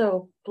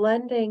 So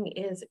blending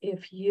is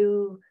if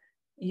you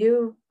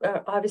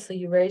obviously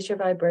you raise your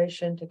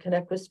vibration to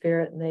connect with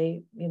spirit, and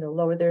they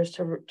lower theirs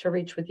to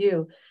reach with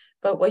you.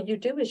 But what you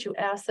do is you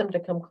ask them to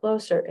come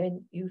closer,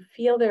 and you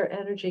feel their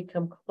energy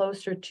come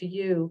closer to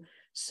you,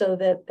 so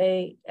that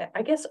they,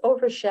 I guess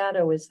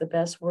overshadow is the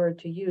best word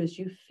to use.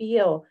 You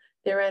feel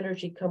their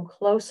energy come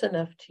close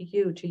enough to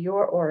you, to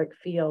your auric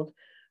field,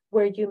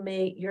 where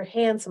your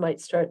hands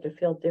might start to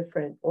feel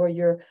different, or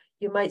you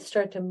might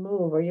start to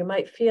move, or you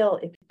might feel,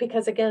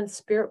 because again,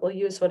 spirit will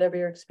use whatever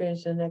your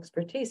experience and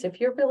expertise.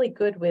 If you're really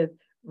good with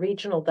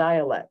regional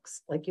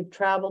dialects, like you've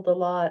traveled a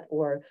lot,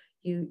 or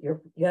you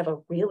have a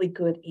really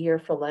good ear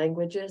for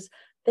languages,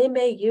 they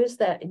may use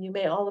that, and you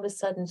may all of a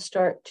sudden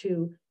start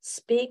to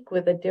speak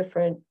with a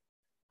different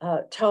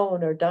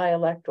tone or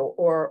dialect,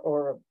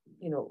 or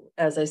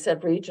as I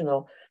said,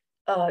 regional.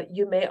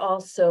 You may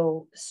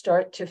also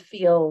start to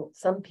feel,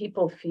 some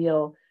people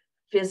feel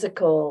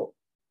physical,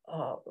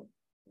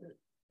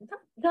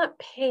 not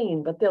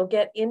pain, but they'll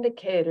get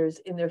indicators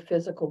in their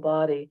physical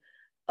body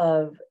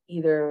of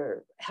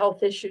either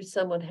health issues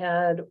someone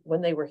had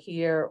when they were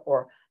here,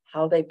 or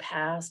how they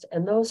passed.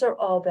 And those are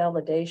all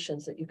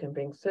validations that you can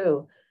bring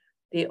through.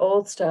 The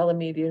old style of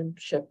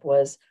mediumship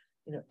was,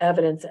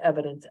 evidence,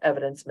 evidence,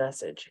 evidence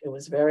message. It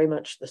was very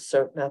much the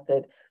CERT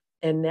method.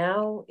 And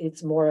now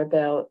it's more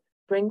about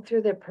bring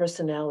through their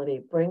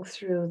personality, bring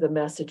through the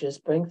messages,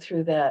 bring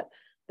through that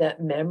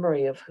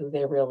memory of who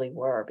they really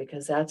were,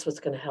 because that's what's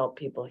going to help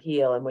people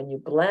heal. And when you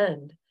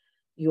blend,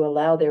 you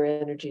allow their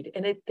energy to,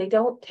 and they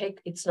don't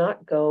take, it's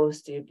not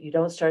ghost. You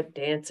don't start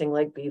dancing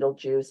like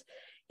Beetlejuice.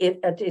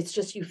 It's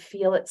just, you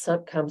feel it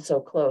come so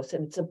close,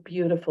 and it's a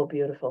beautiful,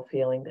 beautiful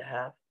feeling to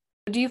have.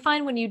 Do you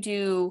find when you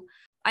do,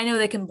 I know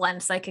they can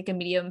blend, psychic and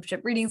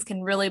mediumship readings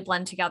can really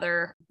blend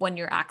together when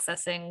you're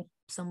accessing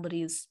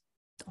somebody's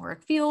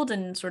auric field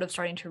and sort of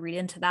starting to read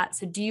into that.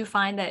 So do you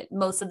find that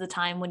most of the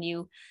time when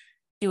you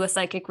do a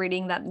psychic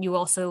reading that you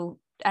also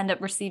end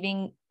up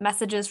receiving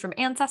messages from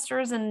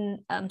ancestors, and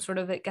sort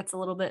of it gets a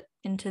little bit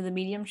into the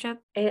mediumship?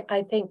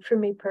 I think for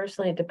me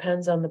personally, it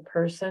depends on the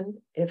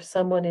person. If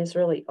someone is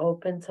really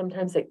open,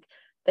 sometimes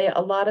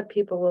a lot of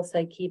people will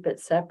say, keep it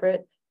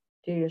separate.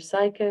 Do your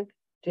psychic,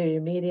 do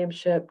your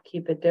mediumship,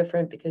 keep it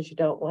different, because you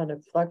don't want to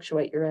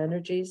fluctuate your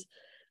energies.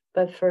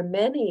 But for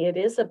many, it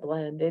is a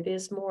blend. It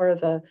is more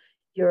of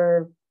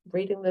you're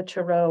reading the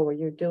tarot, or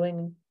you're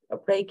doing a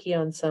Reiki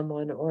on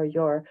someone, or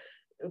you're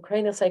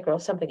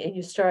craniosacral, something, and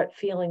you start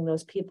feeling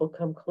those people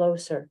come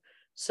closer.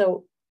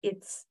 So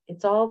it's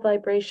all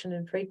vibration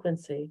and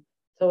frequency.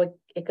 So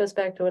it goes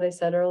back to what I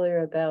said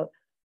earlier about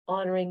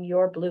honoring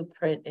your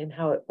blueprint and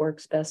how it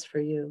works best for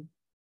you.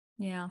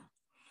 Yeah.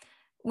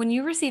 When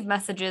you receive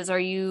messages,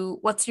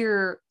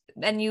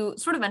 and you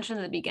sort of mentioned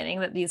in the beginning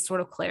that these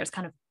sort of clairs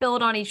kind of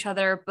build on each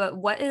other, but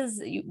what does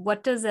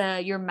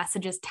your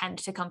messages tend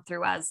to come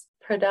through as?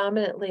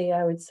 Predominantly,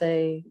 I would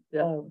say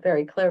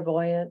very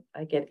clairvoyant.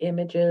 I get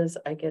images,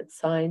 I get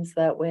signs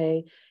that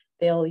way.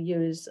 They'll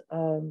use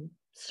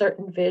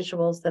certain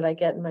visuals that I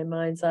get in my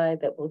mind's eye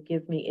that will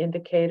give me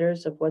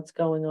indicators of what's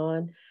going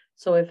on.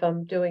 So if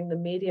I'm doing the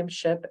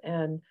mediumship,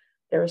 and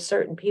there are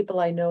certain people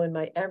I know in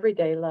my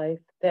everyday life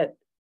that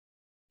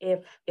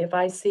if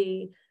I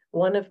see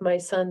one of my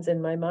sons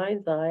in my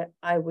mind's eye,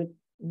 I would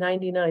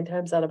 99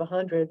 times out of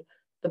 100,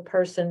 the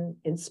person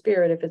in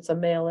spirit, if it's a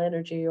male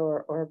energy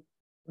or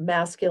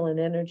masculine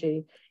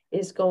energy,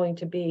 is going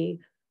to be,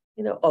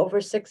 over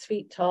 6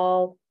 feet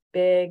tall,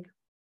 big,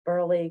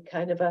 burly,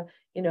 kind of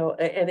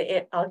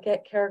I'll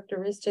get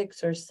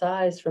characteristics or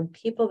size from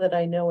people that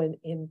I know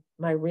in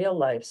my real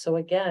life. So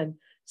again,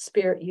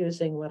 spirit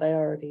using what I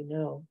already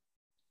know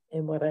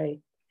and what I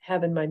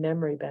have in my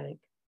memory bank.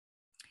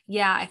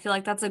 Yeah, I feel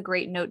like that's a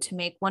great note to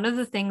make. One of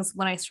the things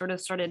when I sort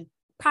of started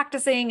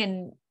practicing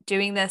and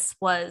doing this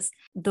was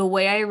the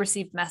way I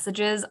received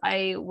messages.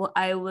 I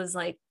was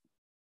like,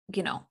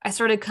 I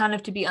started kind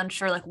of to be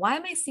unsure, like, why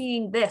am I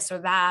seeing this or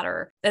that?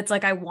 Or it's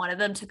like I wanted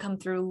them to come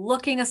through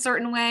looking a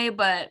certain way,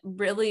 but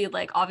really,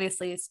 like,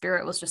 obviously,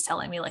 spirit was just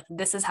telling me, like,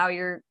 this is how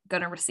you're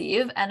going to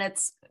receive. And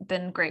it's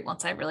been great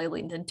once I really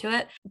leaned into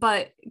it.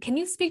 But can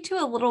you speak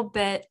to a little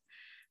bit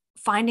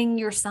finding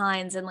your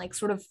signs and, like,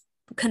 sort of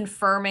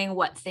confirming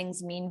what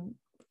things mean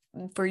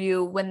for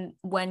you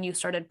when you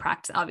started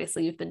practice?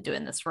 Obviously you've been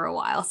doing this for a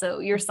while, so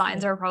your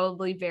signs are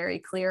probably very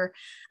clear,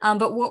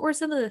 but what were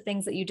some of the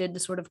things that you did to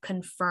sort of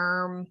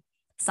confirm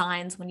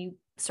signs when you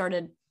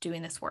started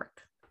doing this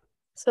work?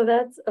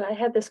 So I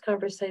had this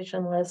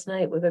conversation last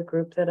night with a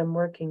group that I'm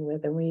working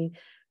with, and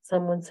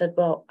someone said,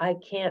 well, I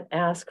can't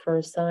ask for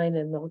a sign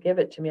and they'll give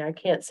it to me. I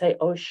can't say,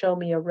 oh, show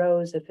me a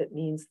rose if it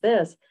means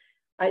this.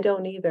 I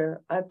don't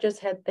either. I've just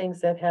had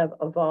things that have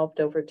evolved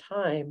over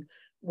time,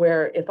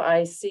 where if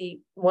I see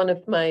one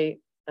of I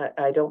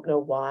don't know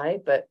why,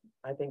 but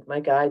I think my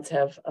guides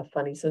have a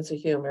funny sense of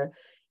humor.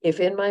 If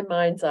in my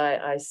mind's eye,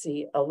 I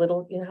see a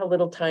little, how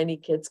little tiny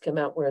kids come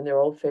out wearing their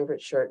old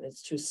favorite shirt and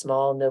it's too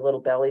small and their little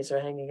bellies are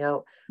hanging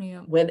out. Yeah.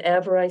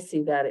 Whenever I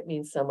see that, it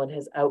means someone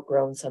has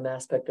outgrown some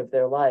aspect of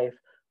their life,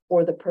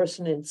 or the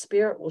person in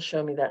spirit will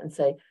show me that and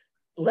say,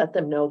 let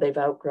them know they've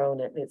outgrown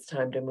it and it's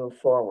time to move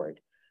forward.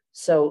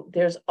 So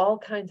there's all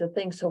kinds of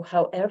things. So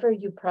however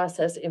you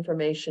process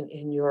information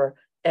in your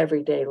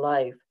everyday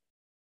life,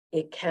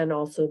 it can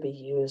also be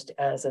used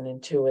as an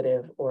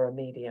intuitive or a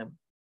medium.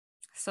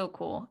 So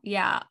cool.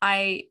 Yeah,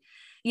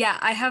 Yeah,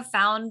 I have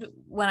found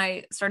when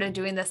I started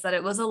doing this that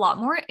it was a lot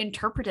more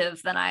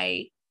interpretive than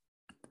I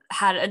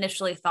had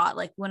initially thought.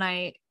 Like when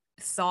I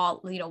saw,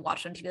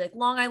 watched on TV, like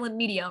Long Island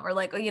Medium or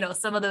like,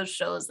 some of those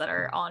shows that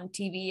are on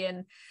TV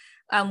and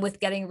with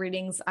getting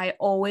readings, I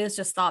always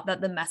just thought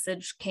that the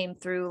message came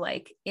through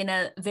like in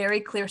a very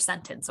clear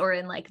sentence or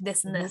in like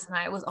this and this. And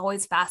I was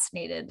always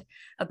fascinated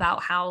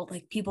about how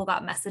like people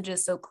got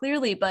messages so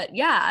clearly. But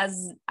yeah,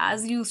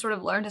 as you sort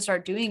of learn to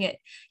start doing it,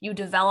 you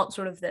develop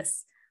sort of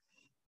this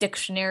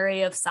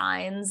dictionary of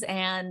signs.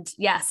 And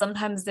yeah,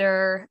 sometimes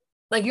they're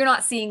like you're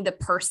not seeing the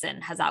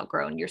person has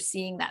outgrown, you're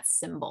seeing that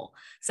symbol.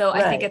 So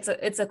I think Right.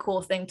 it's a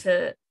cool thing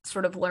to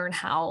sort of learn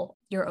how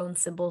your own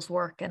symbols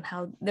work and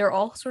how they're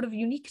all sort of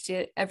unique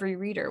to every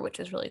reader, which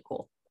is really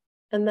cool.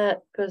 And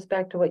that goes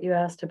back to what you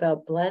asked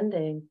about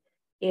blending,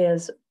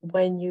 is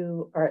when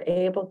you are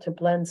able to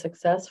blend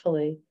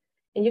successfully,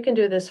 and you can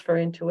do this for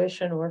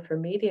intuition or for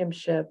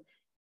mediumship,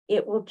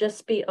 it will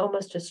just be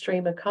almost a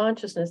stream of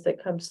consciousness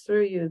that comes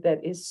through you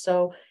that is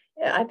so,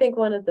 I think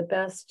one of the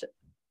best,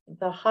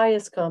 the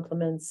highest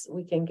compliments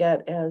we can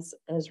get as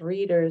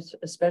readers,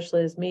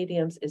 especially as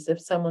mediums, is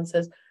if someone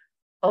says,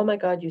 "Oh my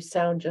God, you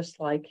sound just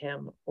like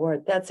him," or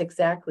 "That's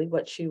exactly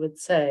what she would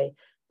say."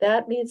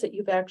 That means that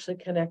you've actually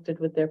connected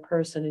with their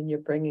person and you're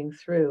bringing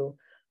through.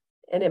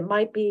 And it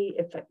might be,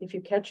 if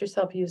you catch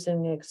yourself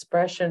using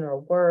expression or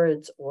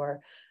words, or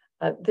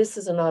this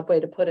is an odd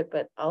way to put it,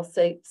 but I'll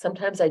say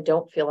sometimes I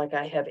don't feel like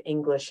I have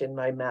English in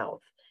my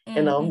mouth,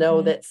 and I'll know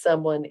Mm-hmm. that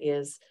someone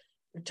is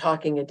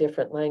talking a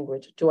different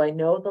language. Do I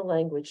know the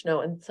language? No.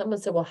 And someone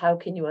said, "Well, how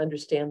can you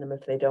understand them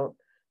if they don't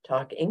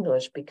talk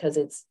English?" Because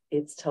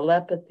it's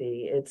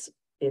telepathy.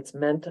 It's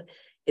meant.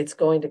 It's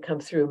going to come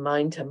through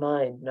mind to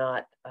mind,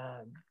 not.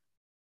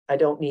 I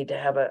don't need to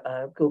have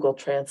a Google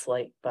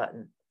Translate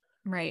button.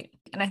 Right.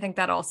 And I think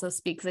that also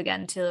speaks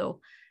again to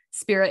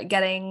spirit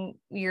getting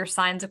your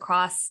signs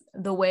across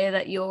the way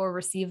that you'll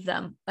receive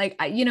them. Like,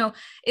 isn't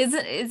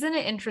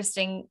it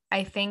interesting?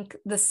 I think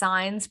the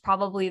signs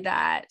probably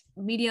that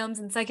mediums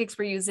and psychics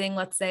were using,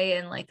 let's say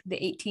in like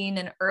the 18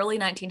 and early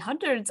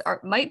 1900s,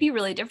 might be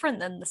really different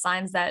than the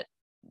signs that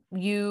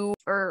you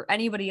or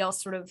anybody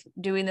else sort of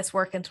doing this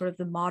work in sort of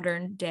the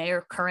modern day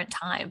or current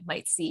time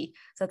might see.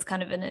 So that's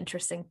kind of an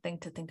interesting thing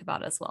to think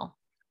about as well.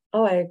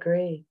 Oh, I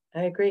agree.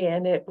 I agree.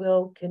 And it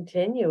will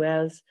continue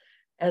as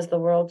the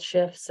world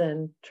shifts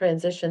and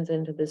transitions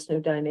into this new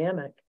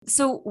dynamic.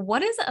 So,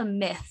 what is a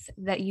myth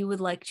that you would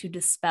like to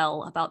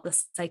dispel about the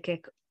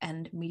psychic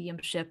and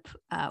mediumship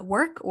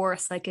work or a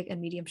psychic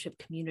and mediumship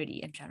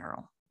community in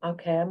general?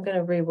 Okay, I'm going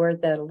to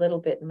reword that a little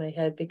bit in my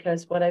head,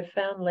 because what I've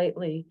found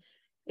lately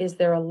is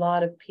there are a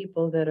lot of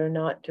people that are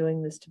not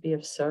doing this to be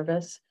of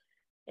service.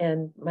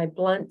 And my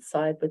blunt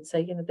side would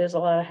say, there's a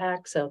lot of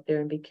hacks out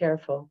there, and be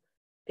careful.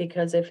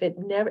 Because if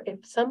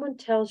someone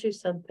tells you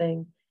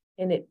something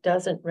and it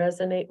doesn't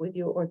resonate with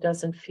you or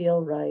doesn't feel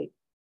right,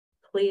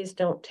 please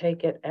don't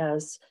take it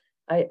as,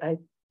 I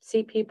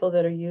see people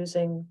that are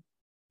using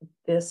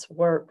this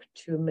work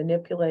to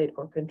manipulate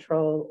or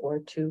control or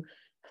to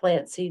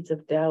plant seeds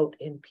of doubt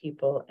in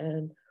people.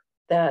 And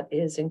that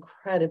is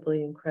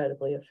incredibly,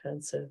 incredibly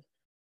offensive.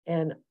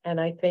 And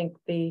I think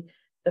the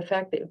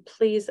fact that,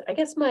 please, I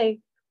guess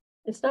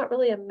it's not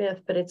really a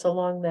myth, but it's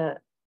along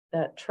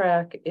that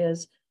track,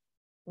 is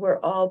we're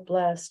all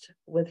blessed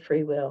with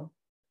free will.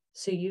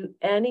 So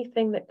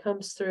anything that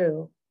comes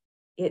through,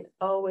 you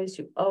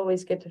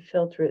always get to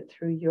filter it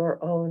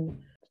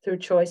through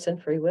choice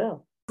and free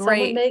will. Someone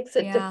Great. makes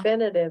it Yeah.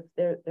 definitive,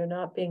 they're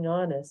not being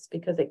honest,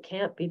 because it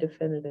can't be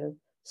definitive,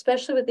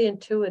 especially with the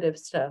intuitive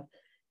stuff.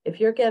 If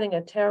you're getting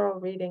a tarot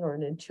reading or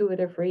an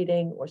intuitive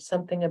reading or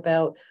something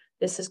about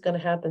this is going to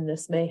happen,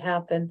 this may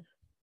happen,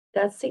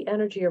 that's the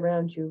energy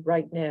around you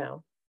right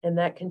now. And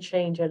that can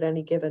change at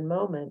any given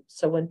moment.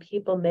 So when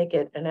people make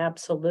it an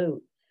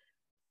absolute,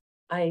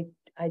 I,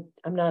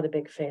 I'm not a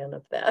big fan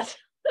of that.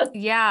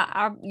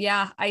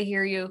 Yeah, I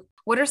hear you.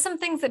 What are some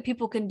things that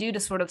people can do to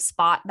sort of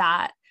spot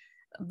that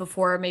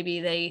before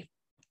maybe they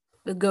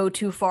go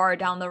too far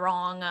down the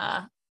wrong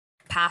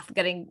path,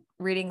 getting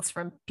readings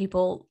from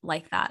people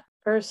like that?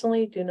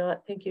 Personally, do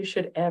not think you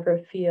should ever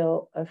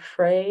feel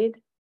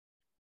afraid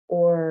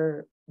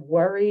or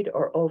worried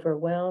or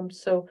overwhelmed.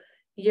 So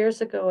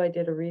years ago, I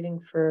did a reading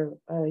for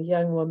a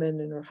young woman,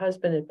 and her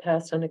husband had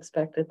passed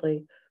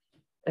unexpectedly.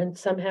 And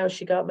somehow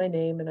she got my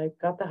name, and I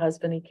got the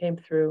husband. He came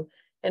through.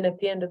 And at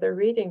the end of the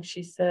reading,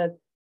 she said,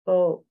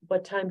 "Well,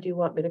 what time do you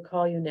want me to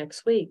call you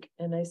next week?"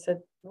 And I said,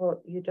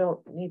 "Well, you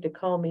don't need to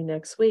call me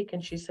next week."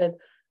 And she said,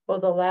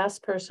 "Well, the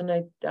last person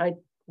I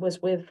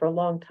was with for a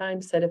long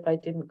time said if I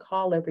didn't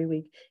call every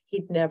week,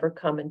 he'd never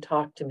come and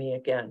talk to me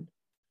again."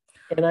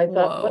 And I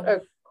thought, what Whoa.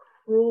 a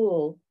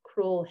cruel,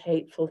 cruel,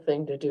 hateful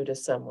thing to do to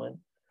someone.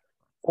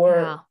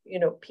 Or,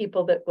 Yeah.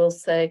 people that will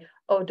say,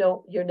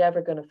 "Oh, you're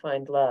never going to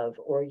find love,"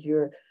 or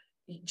you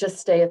just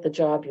stay at the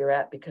job you're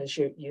at because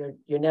you're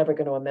never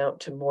going to amount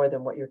to more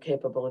than what you're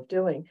capable of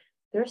doing.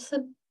 There's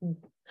some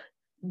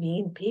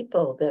mean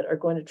people that are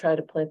going to try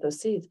to plant those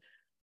seeds.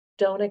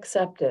 Don't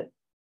accept it.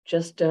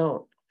 Just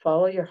don't.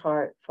 Follow your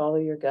heart, follow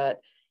your gut.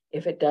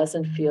 If it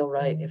doesn't feel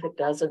right, if it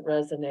doesn't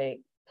resonate,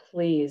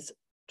 please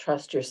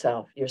trust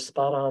yourself. You're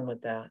spot on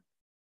with that.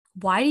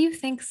 Why do you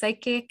think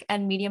psychic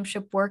and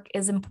mediumship work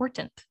is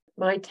important?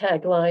 My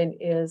tagline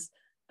is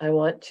I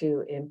want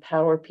to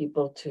empower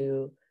people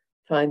to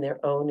find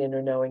their own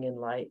inner knowing and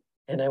light.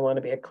 And I want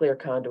to be a clear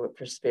conduit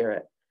for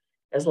spirit.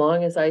 As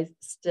long as I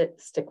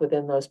stick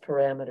within those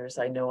parameters,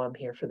 I know I'm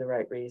here for the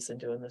right reason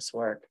doing this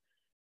work.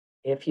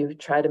 If you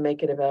try to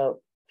make it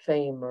about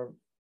fame or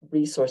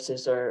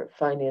resources or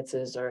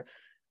finances, or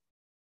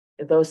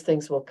those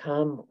things will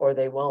come or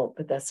they won't,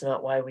 but that's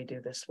not why we do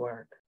this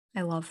work.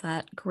 I love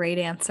that. Great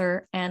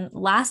answer. And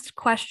last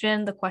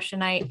question, the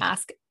question I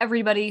ask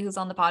everybody who's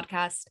on the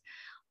podcast: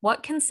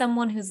 what can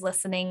someone who's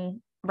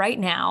listening right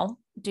now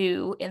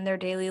do in their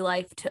daily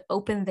life to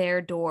open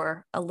their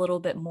door a little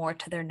bit more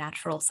to their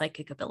natural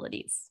psychic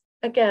abilities?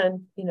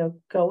 Again,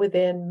 go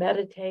within,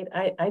 meditate.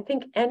 I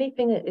think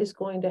anything that is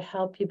going to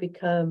help you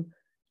become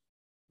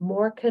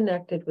more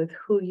connected with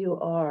who you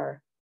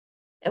are.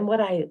 And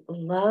what I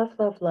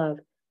love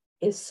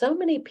is so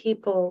many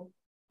people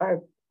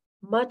are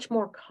much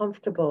more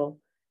comfortable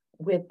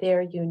with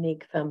their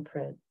unique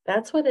thumbprint.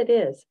 That's what it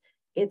is.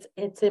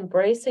 It's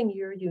embracing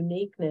your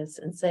uniqueness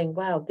and saying,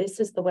 wow, this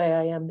is the way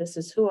I am. This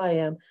is who I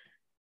am.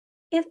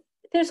 If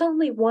there's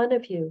only one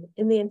of you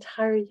in the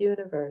entire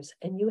universe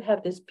and you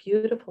have this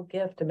beautiful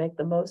gift to make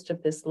the most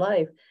of this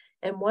life,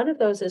 and one of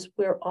those is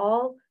we're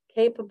all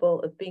capable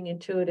of being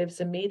intuitives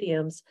and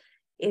mediums,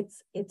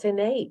 it's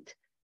innate.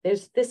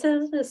 This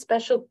isn't a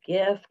special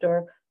gift,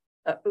 or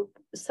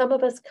some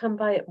of us come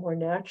by it more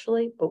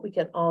naturally, but we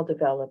can all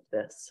develop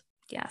this.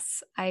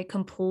 Yes, I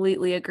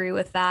completely agree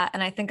with that.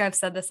 And I think I've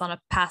said this on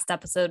a past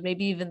episode,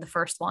 maybe even the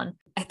first one.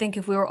 I think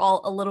if we were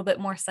all a little bit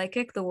more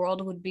psychic, the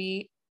world would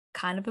be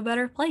kind of a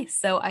better place.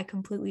 So I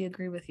completely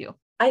agree with you.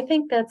 I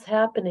think that's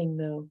happening,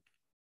 though.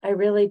 I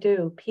really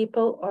do.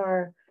 People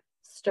are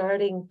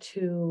starting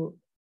to,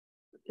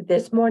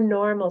 there's more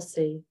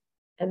normalcy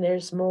and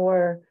there's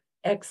more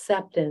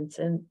acceptance.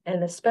 And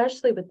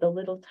especially with the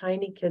little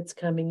tiny kids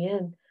coming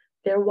in,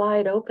 they're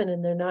wide open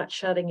and they're not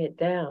shutting it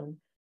down.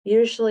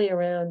 Usually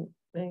around,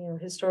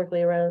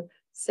 historically around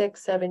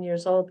 6, 7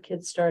 years old,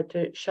 kids start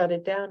to shut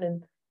it down,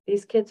 and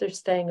these kids are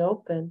staying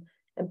open.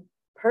 And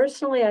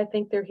personally, I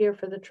think they're here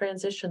for the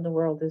transition the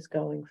world is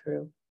going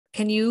through.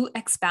 Can you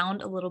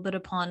expound a little bit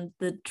upon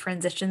the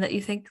transition that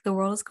you think the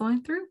world is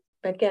going through?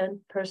 Again,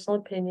 personal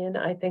opinion,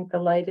 I think the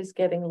light is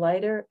getting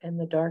lighter and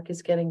the dark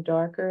is getting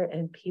darker,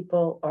 and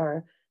people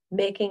are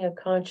making a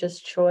conscious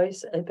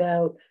choice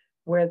about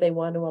where they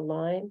want to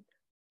align.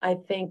 I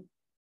think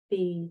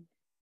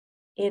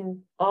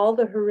in all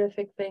the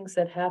horrific things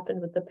that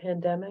happened with the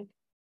pandemic,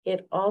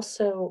 it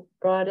also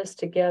brought us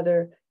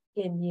together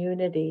in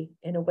unity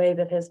in a way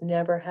that has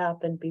never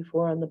happened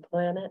before on the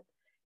planet.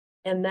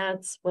 And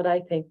that's what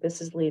I think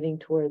this is leading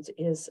towards,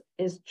 is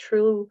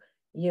true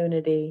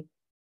unity.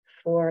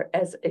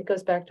 As it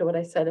goes back to what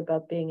I said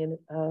about being in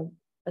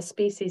a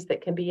species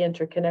that can be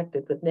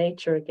interconnected with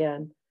nature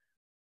again.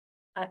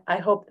 I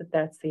hope that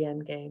that's the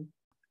end game.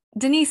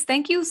 Denise,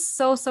 thank you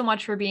so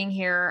much for being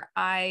here.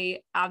 I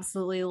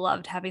absolutely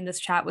loved having this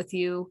chat with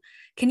you.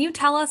 Can you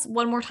tell us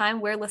one more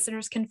time where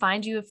listeners can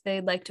find you if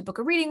they'd like to book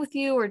a reading with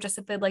you, or just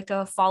if they'd like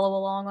to follow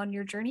along on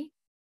your journey?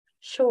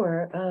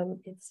 Sure.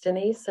 It's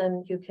Denise,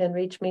 and you can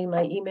reach me.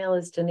 My email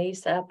is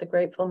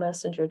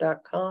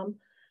denise@thegratefulmessenger.com.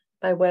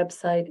 My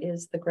website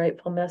is The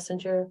Grateful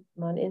Messenger.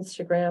 I'm on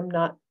Instagram,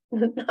 not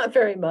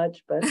very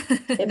much, but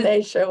it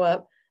may show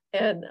up.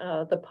 And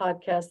the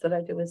podcast that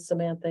I do with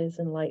Samantha is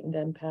Enlightened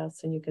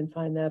Empaths, and you can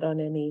find that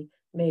on any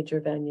major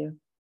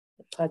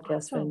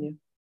podcast venue.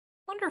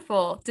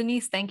 Wonderful.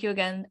 Denise, thank you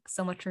again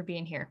so much for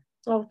being here.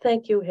 Oh,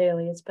 thank you,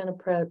 Haley. It's been a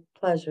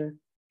pleasure.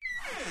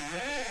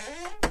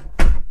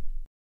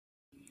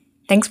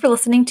 Thanks for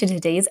listening to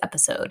today's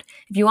episode.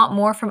 If you want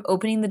more from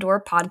Opening the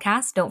Door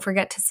podcast, don't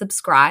forget to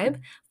subscribe.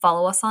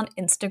 Follow us on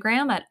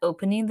Instagram at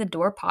Opening the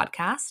Door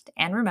podcast.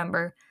 And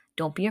remember,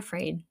 don't be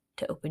afraid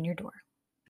to open your door.